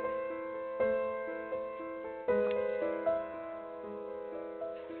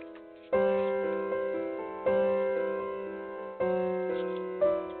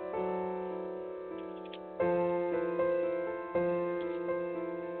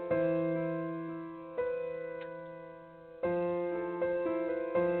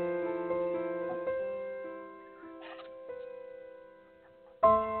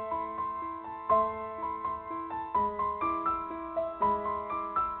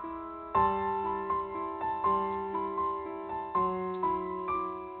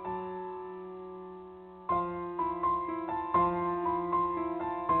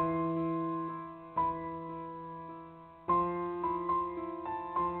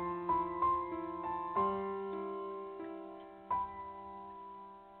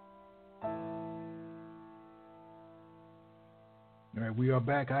 All right, we are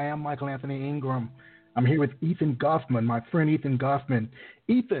back. I am Michael Anthony Ingram. I'm here with Ethan Goffman, my friend Ethan Goffman.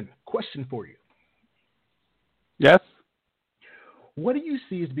 Ethan, question for you. Yes? What do you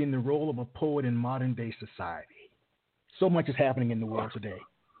see as being the role of a poet in modern-day society? So much is happening in the world today.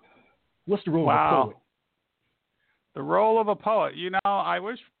 What's the role of a poet? The role of a poet. You know, I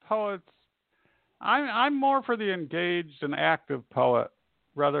wish poets... I'm more for the engaged and active poet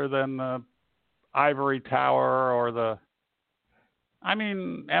rather than the ivory tower or the... I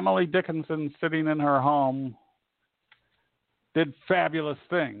mean, Emily Dickinson sitting in her home did fabulous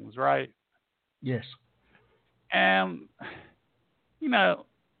things, right? Yes. And, you know,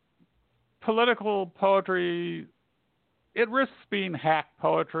 political poetry, it risks being hack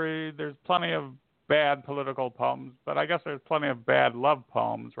poetry. There's plenty of bad political poems, but I guess there's plenty of bad love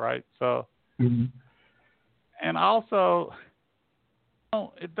poems, right? So, and also, you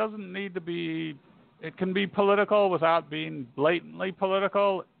know, it doesn't need to be... It can be political without being blatantly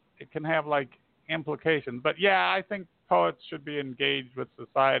political. It can have, like, implications. But, yeah, I think poets should be engaged with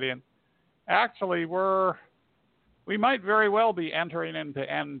society. And actually, we might very well be entering into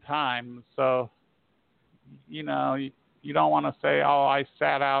end times. So, you know, you don't want to say, oh, I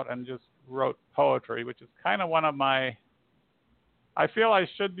sat out and just wrote poetry, which is kind of one of my... I feel I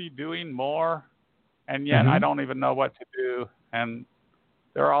should be doing more, and yet I don't even know what to do. And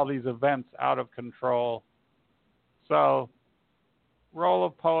there are all these events out of control. So, role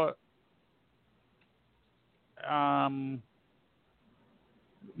of poet,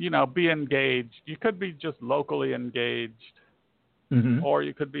 you know, be engaged. You could be just locally engaged, or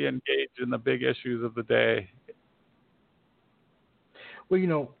you could be engaged in the big issues of the day. Well, you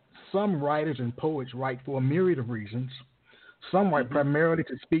know, some writers and poets write for a myriad of reasons. Some write primarily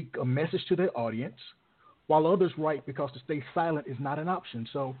to speak a message to their audience, while others write because to stay silent is not an option.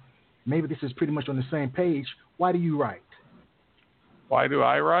 So maybe this is pretty much on the same page. Why do you write? Why do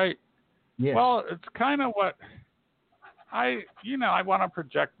I write? Yes. Well, it's kind of what I want to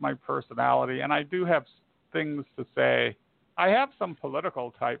project my personality, and I do have things to say. I have some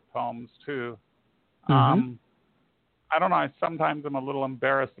political type poems too. I don't know. Sometimes I'm a little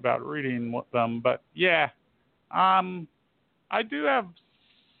embarrassed about reading them, but yeah, I do have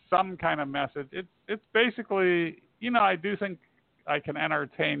some kind of message. It's basically, you know, I do think I can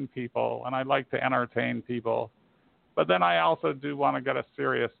entertain people, and I like to entertain people. But then I also do want to get a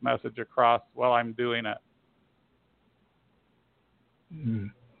serious message across while I'm doing it.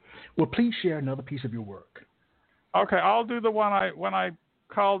 Well, please share another piece of your work. Okay, I'll do the one when I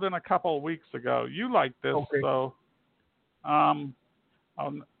called in a couple of weeks ago. You liked this, so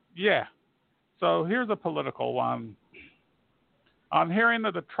yeah. So here's a political one. On hearing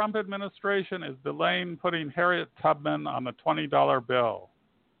that the Trump administration is delaying putting Harriet Tubman on the $20 bill.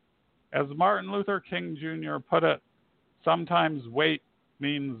 As Martin Luther King Jr. put it, sometimes wait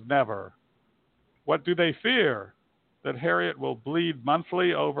means never. What do they fear? That Harriet will bleed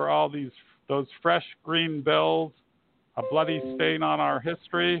monthly over all those fresh green bills, a bloody stain on our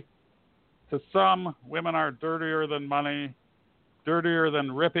history? To some, women are dirtier than money, dirtier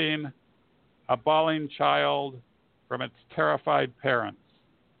than ripping a bawling child from its terrified parents.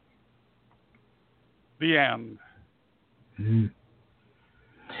 The end.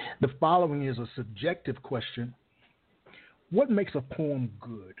 The following is a subjective question. What makes a poem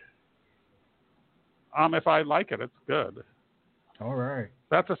good? If I like it, it's good. All right.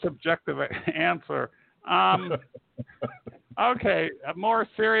 That's a subjective answer. Okay, a more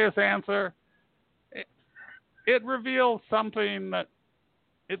serious answer. it reveals something that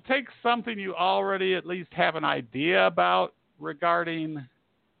it takes something you already at least have an idea about regarding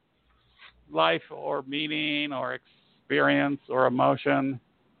life or meaning or experience or emotion,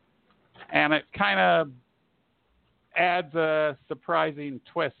 and it kind of adds a surprising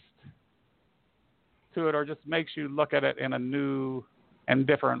twist to it, or just makes you look at it in a new and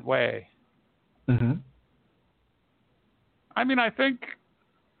different way. Mm-hmm. I mean, I think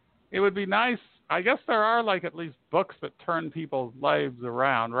it would be nice. I guess there are like at least books that turn people's lives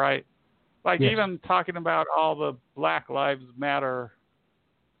around, right? Like Yes. even talking about all the Black Lives Matter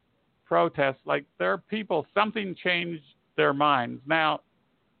protests, like there are people, something changed their minds. Now,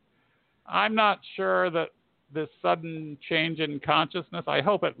 I'm not sure that this sudden change in consciousness, I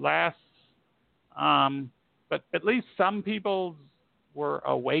hope it lasts, but at least some people were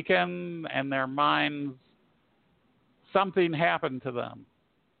awakened and their minds, something happened to them.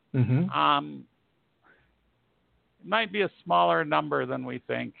 Mm-hmm. It might be a smaller number than we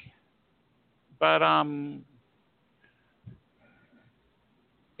think, but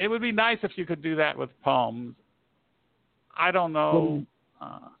it would be nice if you could do that with poems. I don't know.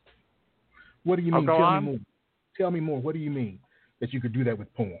 What do you mean? Go Tell on. me more. Tell me more. What do you mean that you could do that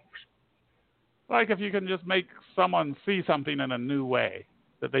with poems? Like if you can just make someone see something in a new way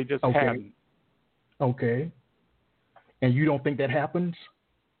that they just hadn't. Okay. And you don't think that happens?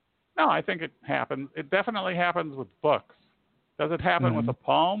 No, I think it happens. It definitely happens with books. Does it happen with a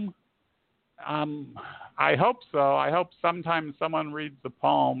poem? I hope so. I hope sometimes someone reads the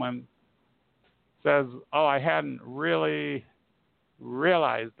poem and says, oh, I hadn't really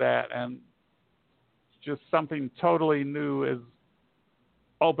realized that, and just something totally new is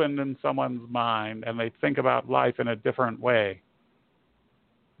opened in someone's mind, and they think about life in a different way.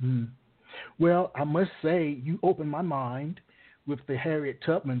 Well, I must say, you opened my mind with the Harriet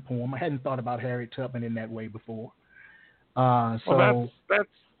Tubman poem. I hadn't thought about Harriet Tubman in that way before. Well,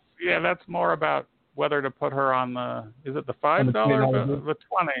 that's more about whether to put her on is it the $5 or the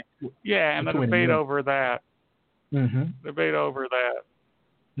 20? Yeah, and the debate over that. Debate over that.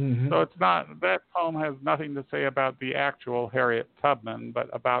 So it's not, that poem has nothing to say about the actual Harriet Tubman, but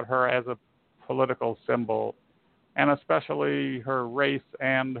about her as a political symbol, and especially her race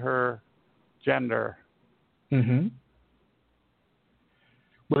and her gender.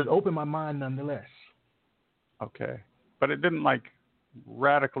 But it opened my mind nonetheless. Okay. But it didn't like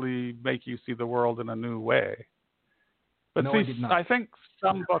radically make you see the world in a new way. But no, see, it did not. I think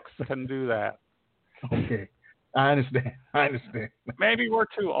some books can do that. Okay. I understand. Maybe we're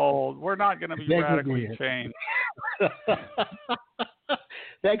too old. We're not going to be radically changed.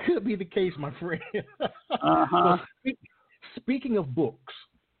 That could be the case, my friend. Uh-huh. Speaking of books,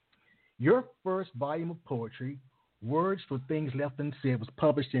 your first volume of poetry, Words for Things Left Unsaid, was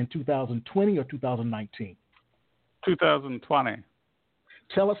published in 2020 or 2019? 2020.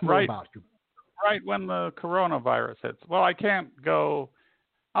 Tell us more about you. Right when the coronavirus hits. Well, I can't go,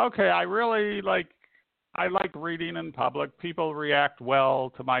 okay, I like reading in public. People react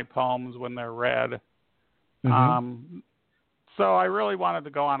well to my poems when they're read. So I really wanted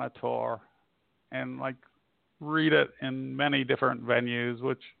to go on a tour and read it in many different venues,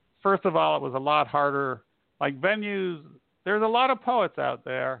 which first of all, it was a lot harder. Like venues, there's a lot of poets out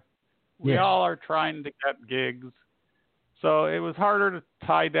there. We all are trying to get gigs. So it was harder to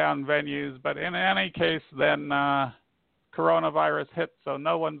tie down venues, but in any case, then coronavirus hit, so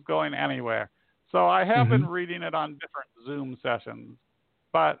no one's going anywhere. So I have been reading it on different Zoom sessions.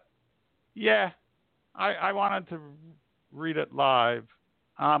 But, yeah, I wanted to read it live.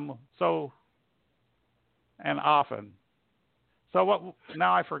 And often. So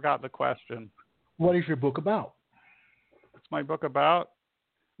now I forgot the question. What is your book about? What's my book about?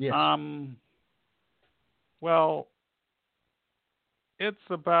 Yes. Well, it's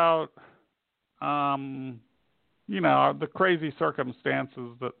about, the crazy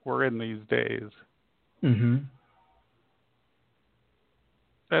circumstances that we're in these days.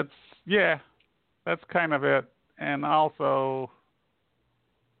 That's kind of it. And also,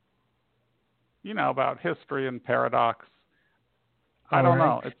 about history and paradox. I don't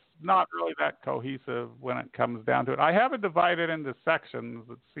know. It's not really that cohesive when it comes down to it. I have it divided into sections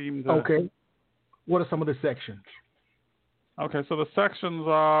that seem to... Okay. What are some of the sections? Okay, so the sections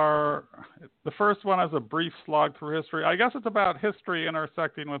are... The first one is a brief slog through history. I guess it's about history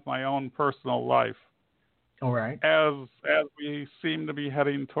intersecting with my own personal life. All right. As we seem to be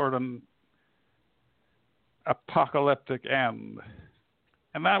heading toward an apocalyptic end.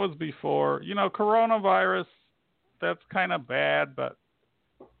 And that was before, coronavirus, that's kind of bad, but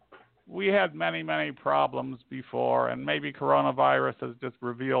we had many, many problems before, and maybe coronavirus has just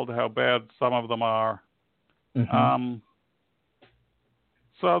revealed how bad some of them are. Mm-hmm.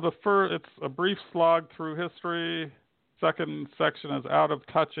 So it's a brief slog through history. Second section is out of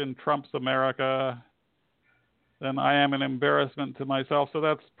touch in Trump's America. Then I am an embarrassment to myself. So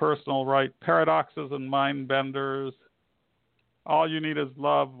that's personal, right? Paradoxes and mind benders. All you need is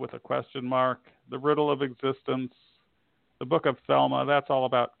love with a question mark. The riddle of existence. The Book of Thelma. That's all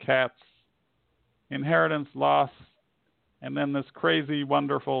about cats. Inheritance, loss, and then this crazy,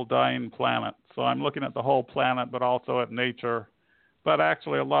 wonderful, dying planet. So I'm looking at the whole planet, but also at nature. But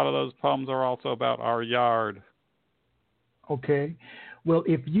actually, a lot of those poems are also about our yard. Okay. Well,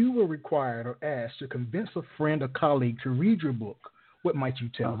 if you were required or asked to convince a friend or colleague to read your book, what might you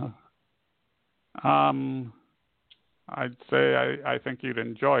tell them? I'd say I think you'd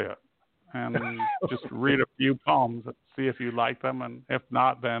enjoy it. And just read a few poems and see if you like them. And if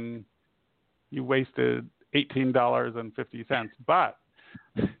not, then you wasted $18.50. But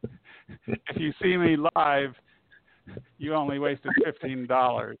if you see me live, you only wasted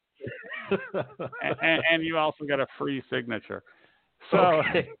 $15. and you also get a free signature. So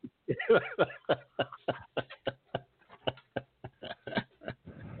okay.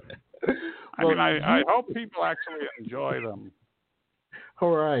 I hope people actually enjoy them.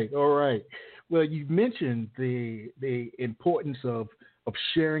 All right. Well, you mentioned the importance of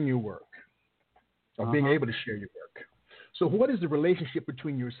sharing your work, of being able to share your work. So what is the relationship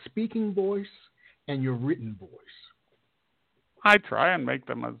between your speaking voice and your written voice? I try and make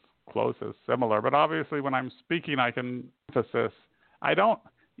them as close as similar, but obviously when I'm speaking, I can emphasis. I don't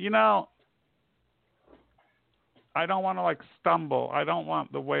want to stumble. I don't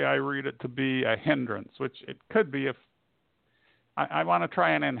want the way I read it to be a hindrance, which it could be if I want to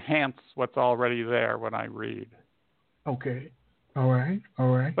try and enhance what's already there when I read. Okay. All right.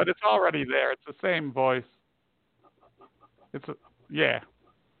 But it's already there. It's the same voice.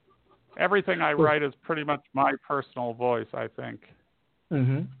 Everything I write is pretty much my personal voice, I think.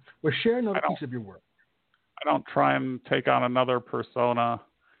 Mm-hmm. Well, share another piece of your work. I don't try and take on another persona.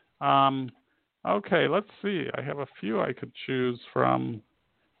 Okay, let's see. I have a few I could choose from.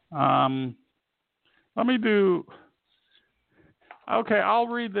 Let me do. Okay, I'll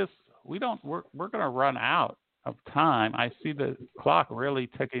read this. We're going to run out of time. I see the clock really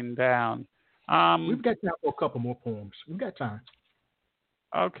ticking down. We've got time for a couple more poems. We've got time.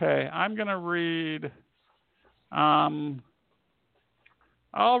 Okay, I'm going to read.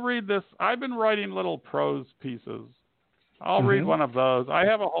 I'll read this. I've been writing little prose pieces. I'll read one of those. I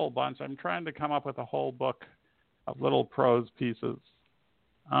have a whole bunch. I'm trying to come up with a whole book of little prose pieces.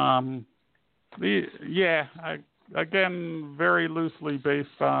 Again, very loosely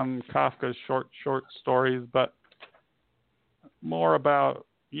based on Kafka's short stories, but more about,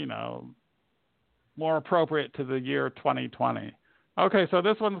 more appropriate to the year 2020. Okay, so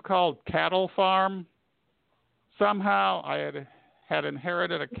this one's called Cattle Farm. Somehow I had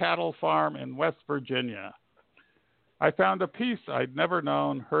inherited a cattle farm in West Virginia. I found a peace I'd never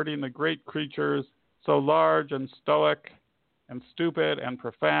known, herding the great creatures so large and stoic and stupid and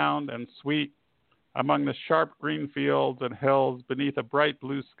profound and sweet among the sharp green fields and hills beneath a bright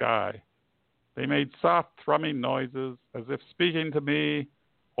blue sky. They made soft thrumming noises as if speaking to me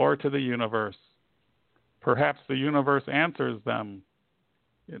or to the universe. Perhaps the universe answers them.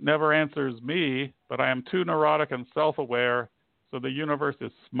 It never answers me, but I am too neurotic and self-aware, so the universe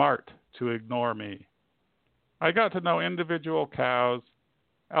is smart to ignore me. I got to know individual cows.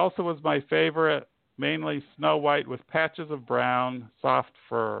 Elsa was my favorite, mainly snow white with patches of brown, soft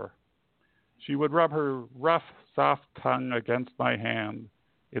fur. She would rub her rough, soft tongue against my hand.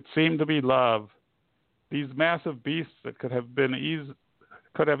 It seemed to be love. These massive beasts that could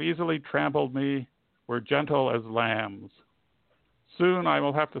have easily trampled me were gentle as lambs. Soon I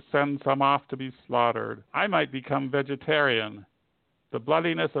will have to send some off to be slaughtered. I might become vegetarian. The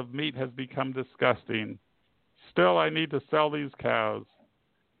bloodiness of meat has become disgusting. Still, I need to sell these cows.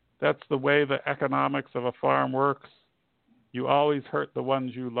 That's the way the economics of a farm works. You always hurt the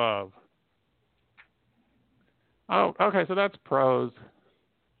ones you love. Oh, okay, so that's prose.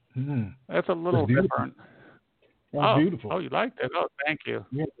 That's a little different. That's beautiful. Oh, you liked it? Oh, thank you.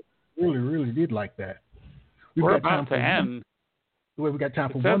 Yeah, really, really did like that. We're about to end. We've got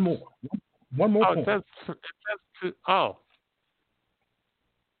time for one more. One more poem. It says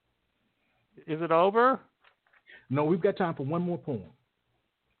is it over? No, we've got time for one more poem.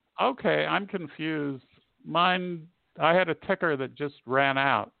 Okay, I'm confused. Mine, I had a ticker that just ran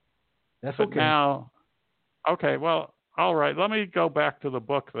out. That's but okay. Now, okay, well, all right. Let me go back to the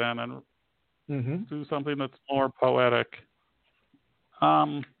book then and do something that's more poetic.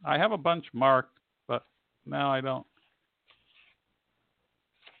 I have a bunch marked, but now I don't.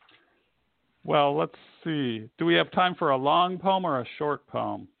 Well, let's see. Do we have time for a long poem or a short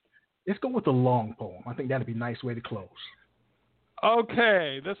poem? Let's go with the long poem. I think that'd be a nice way to close.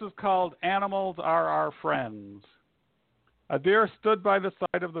 Okay, this is called Animals Are Our Friends. A deer stood by the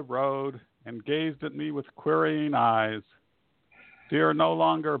side of the road and gazed at me with querying eyes. Deer no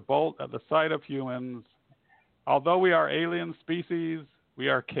longer bolt at the sight of humans. Although we are alien species, we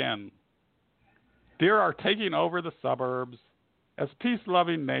are kin. Deer are taking over the suburbs as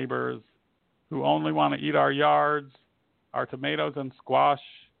peace-loving neighbors who only want to eat our yards, our tomatoes and squash,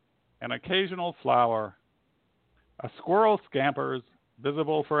 and occasional flour. A squirrel scampers,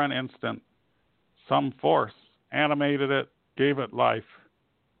 visible for an instant. Some force animated it, gave it life.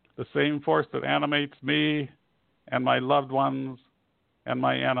 The same force that animates me and my loved ones and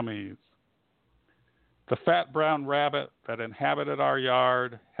my enemies. The fat brown rabbit that inhabited our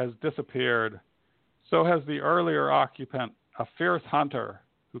yard has disappeared. So has the earlier occupant, a fierce hunter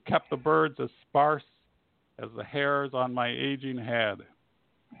who kept the birds as sparse as the hairs on my aging head.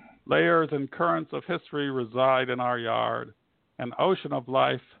 Layers and currents of history reside in our yard, an ocean of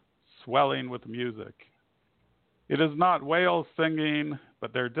life swelling with music. It is not whales singing,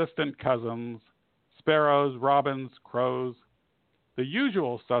 but their distant cousins, sparrows, robins, crows, the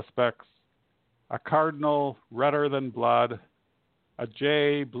usual suspects, a cardinal redder than blood, a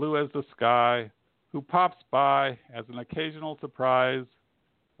jay blue as the sky, who pops by as an occasional surprise,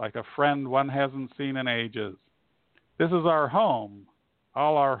 like a friend one hasn't seen in ages. This is our home,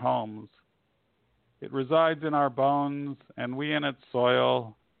 all our homes. It resides in our bones, and we in its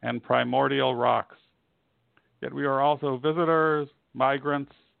soil and primordial rocks. Yet we are also visitors,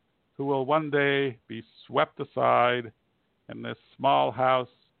 migrants, who will one day be swept aside in this small house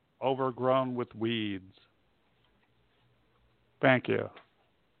overgrown with weeds. Thank you.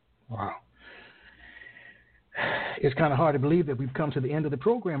 Wow. It's kind of hard to believe that we've come to the end of the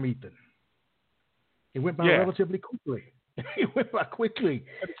program, Ethan. It went by relatively quickly. It went by quickly.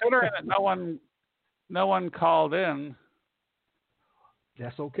 Considering that no one called in.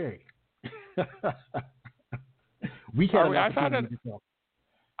 That's okay. We had I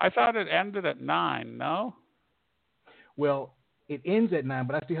thought it ended at 9, no? Well, it ends at 9,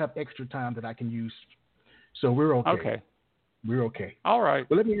 but I still have extra time that I can use. So we're okay. Okay. We're okay. All right.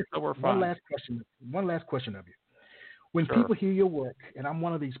 Well, let me so we're one fine. last question of you. When Sure. people hear your work, and I'm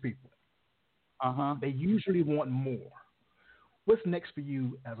one of these people, Uh-huh. they usually want more. What's next for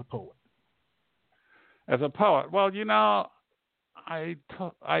you as a poet? As a poet, well, I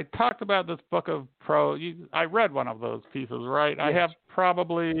talked about this book of prose. I read one of those pieces, right? Yes. I have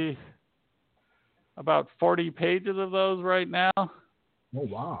probably about 40 pages of those right now. Oh,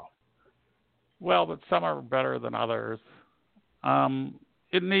 wow. Well, but some are better than others.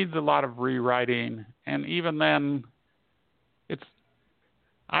 It needs a lot of rewriting, and even then,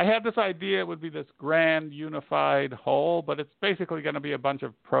 I had this idea it would be this grand, unified whole, but it's basically going to be a bunch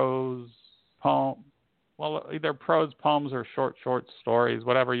of prose poems. Well, either prose poems or short stories,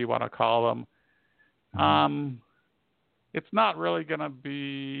 whatever you want to call them. Mm-hmm. It's not really going to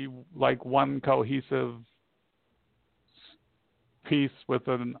be like one cohesive piece with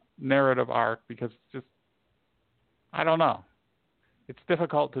a narrative arc because it's just, I don't know. It's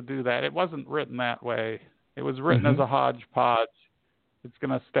difficult to do that. It wasn't written that way. It was written as a hodgepodge. It's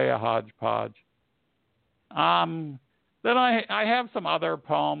going to stay a hodgepodge. Then I have some other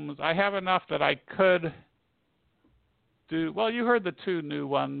poems. I have enough that I could do. Well, you heard the 2 new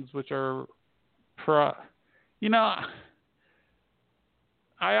ones, which are, I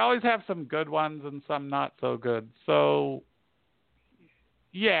always have some good ones and some not so good. So,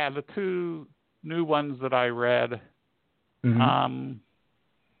 yeah, the 2 new ones that I read, I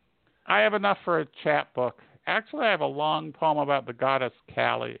have enough for a chapbook. Actually, I have a long poem about the goddess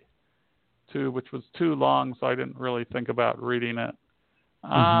Kali, too, which was too long, so I didn't really think about reading it.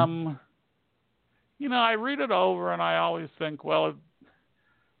 I read it over, and I always think, well,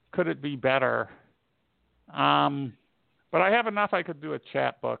 could it be better? But I have enough I could do a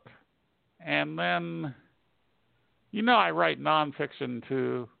chapbook. And then, I write nonfiction,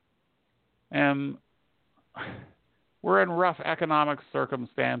 too. And we're in rough economic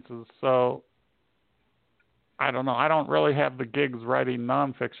circumstances, so I don't know. I don't really have the gigs writing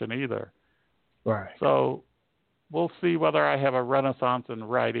nonfiction either. Right. So we'll see whether I have a renaissance in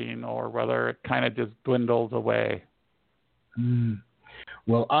writing or whether it kind of just dwindles away.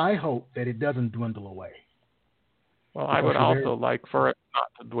 Well, I hope that it doesn't dwindle away. Well, I would also like for it not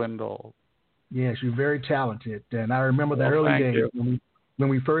to dwindle. Yes, you're very talented. And I remember the early days when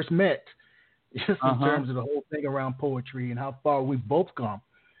we first met, just in terms of the whole thing around poetry and how far we've both come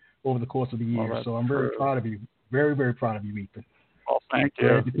over the course of the years. So I'm very proud of you. Very, very proud of you, Ethan. Well, Thank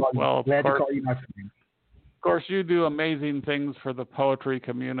you. Glad to call you my friend. Of course, you do amazing things for the poetry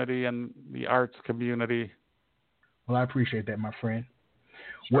community and the arts community. Well, I appreciate that, my friend.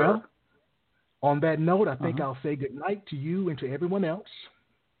 Sure. Well, on that note, I think I'll say good night to you and to everyone else.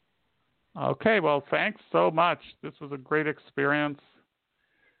 Okay, well, thanks so much. This was a great experience.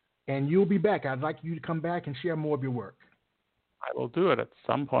 And you'll be back. I'd like you to come back and share more of your work. I will do it at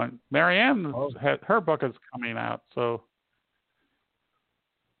some point. Marianne, her book is coming out, so.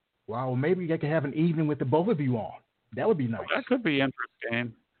 Wow, well, maybe I could have an evening with the both of you on. That would be nice. That could be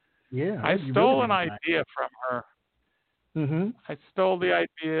interesting. Yeah. I stole an idea from her. Mm-hmm. I stole the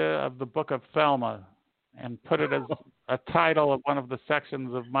idea of the Book of Thelma and put it as a title of one of the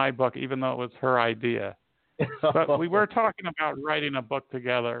sections of my book, even though it was her idea. But we were talking about writing a book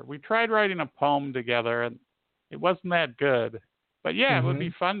together. We tried writing a poem together, and it wasn't that good. But yeah, It would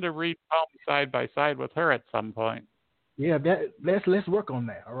be fun to read poems side by side with her at some point. Yeah, let's work on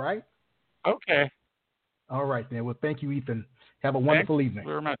that. All right. Okay. All right then. Well, thank you, Ethan. Have a wonderful evening. Thank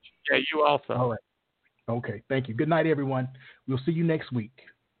you very much. Yeah, you also. All right. Okay. Thank you. Good night, everyone. We'll see you next week.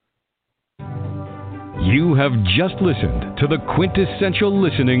 You have just listened to the Quintessential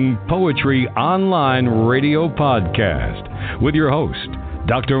Listening Poetry Online Radio Podcast with your host,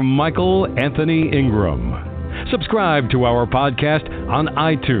 Dr. Michael Anthony Ingram. Subscribe to our podcast on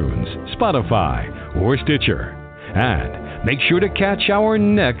iTunes, Spotify, or Stitcher. And make sure to catch our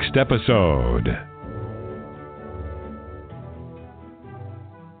next episode.